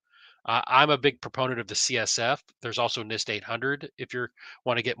infrastructure. I'm a big proponent of the CSF. There's also NIST 800 if you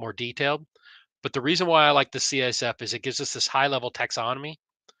want to get more detailed. But the reason why I like the CSF is it gives us this high level taxonomy,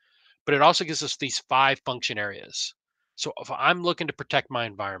 but it also gives us these 5 function areas. So if I'm looking to protect my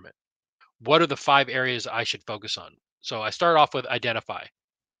environment, what are the 5 areas I should focus on? So I start off with identify.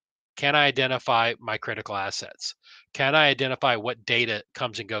 Can I identify my critical assets? Can I identify what data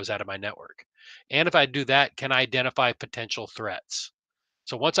comes and goes out of my network? And if I do that, can I identify potential threats?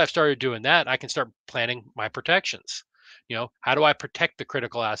 So once I've started doing that, I can start planning my protections. How do I protect the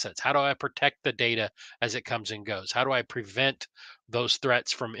critical assets? How do I protect the data as it comes and goes? How do I prevent those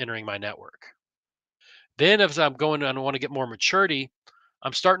threats from entering my network? Then as I'm going and I want to get more maturity,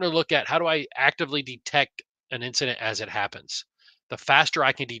 I'm starting to look at how do I actively detect an incident as it happens. The faster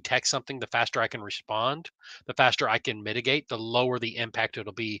I can detect something, the faster I can respond, the faster I can mitigate, the lower the impact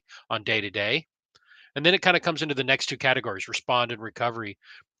it'll be on day to day. And then it kind of comes into the next 2 categories, respond and recovery.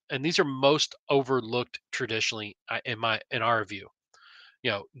 And these are most overlooked traditionally in our view.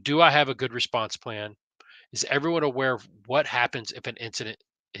 Do I have a good response plan? Is everyone aware of what happens if an incident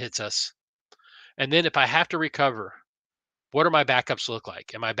hits us? And then if I have to recover, what are my backups look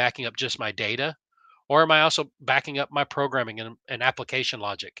like? Am I backing up just my data? Or am I also backing up my programming and application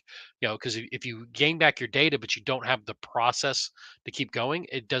logic? Because if you gain back your data, but you don't have the process to keep going,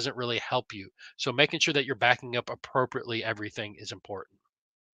 it doesn't really help you. So making sure that you're backing up appropriately everything is important.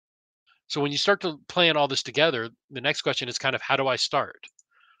 So when you start to plan all this together, the next question is kind of how do I start?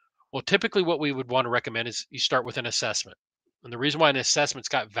 Well, typically what we would want to recommend is you start with an assessment. And the reason why an assessment's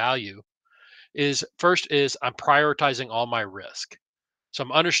got value is first is I'm prioritizing all my risk. So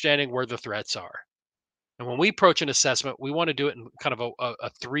I'm understanding where the threats are. And when we approach an assessment, we want to do it in kind of a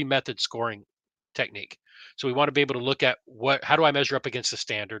 3 method scoring technique. So we want to be able to look at how do I measure up against the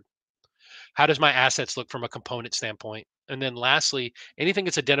standard? How does my assets look from a component standpoint? And then lastly, anything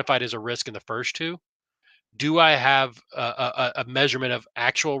that's identified as a risk in the first two, do I have a measurement of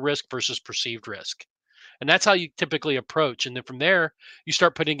actual risk versus perceived risk? And that's how you typically approach. And then from there, you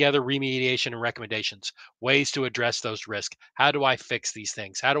start putting together remediation and recommendations, ways to address those risks. How do I fix these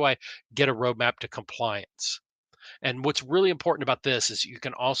things? How do I get a roadmap to compliance? And what's really important about this is you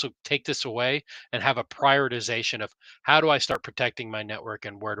can also take this away and have a prioritization of how do I start protecting my network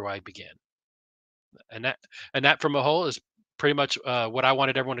and where do I begin? And that from a whole is pretty much what I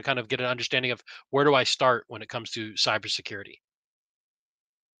wanted everyone to kind of get an understanding of where do I start when it comes to cybersecurity.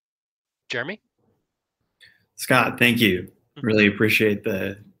 Jeremy? Scott, thank you. Really appreciate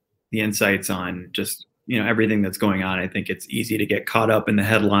the insights on just everything that's going on. I think it's easy to get caught up in the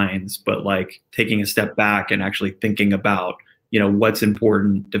headlines, but like taking a step back and actually thinking about what's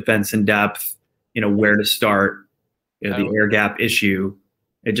important, defense in depth, where to start, the air gap issue.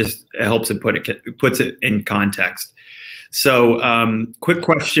 It helps it puts it in context. So quick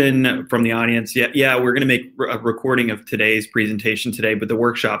question from the audience. Yeah, we're going to make a recording of today's presentation today, but the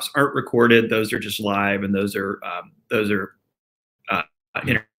workshops aren't recorded. Those are just live, and those are interactive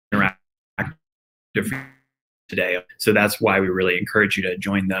today. So that's why we really encourage you to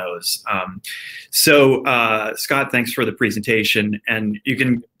join those. Scott, thanks for the presentation. And you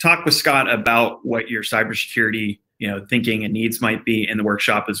can talk with Scott about what your cybersecurity thinking and needs might be in the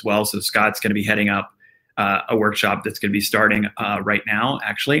workshop as well. So Scott's going to be heading up a workshop that's going to be starting right now,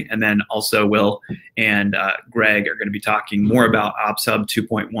 actually. And then also Will and Greg are going to be talking more about OpsHub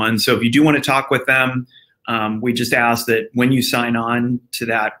 2.1. So if you do want to talk with them, we just ask that when you sign on to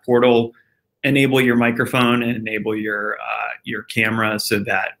that portal, enable your microphone and enable your camera so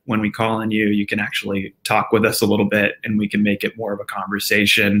that when we call on you, you can actually talk with us a little bit and we can make it more of a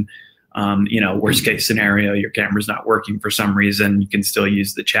conversation. Worst case scenario, your camera's not working for some reason, you can still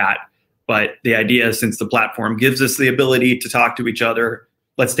use the chat. But the idea, since the platform gives us the ability to talk to each other,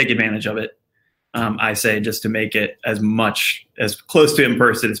 let's take advantage of it. I say just to make it as close to in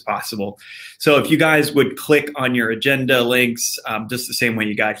person as possible. So if you guys would click on your agenda links, just the same way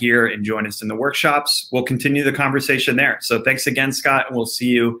you got here, and join us in the workshops, we'll continue the conversation there. So thanks again, Scott, and we'll see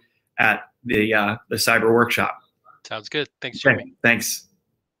you at the cyber workshop. Sounds good. Thanks, Jeremy. Okay, thanks.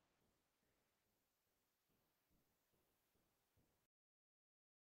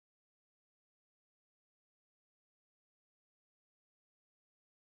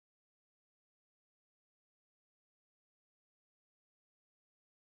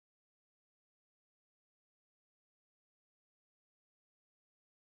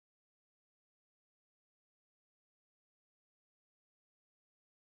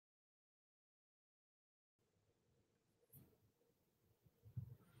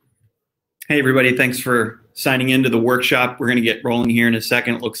 Hey, everybody. Thanks for signing into the workshop. We're going to get rolling here in a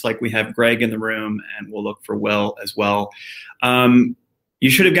second. It looks like we have Greg in the room, and we'll look for Will as well. You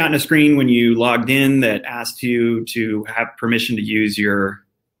should have gotten a screen when you logged in that asked you to have permission to use your,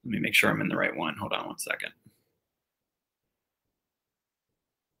 let me make sure I'm in the right one. Hold on one second.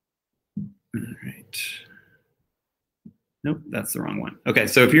 All right. Nope, that's the wrong one. Okay,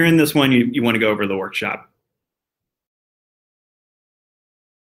 so if you're in this one, you want to go over the workshop.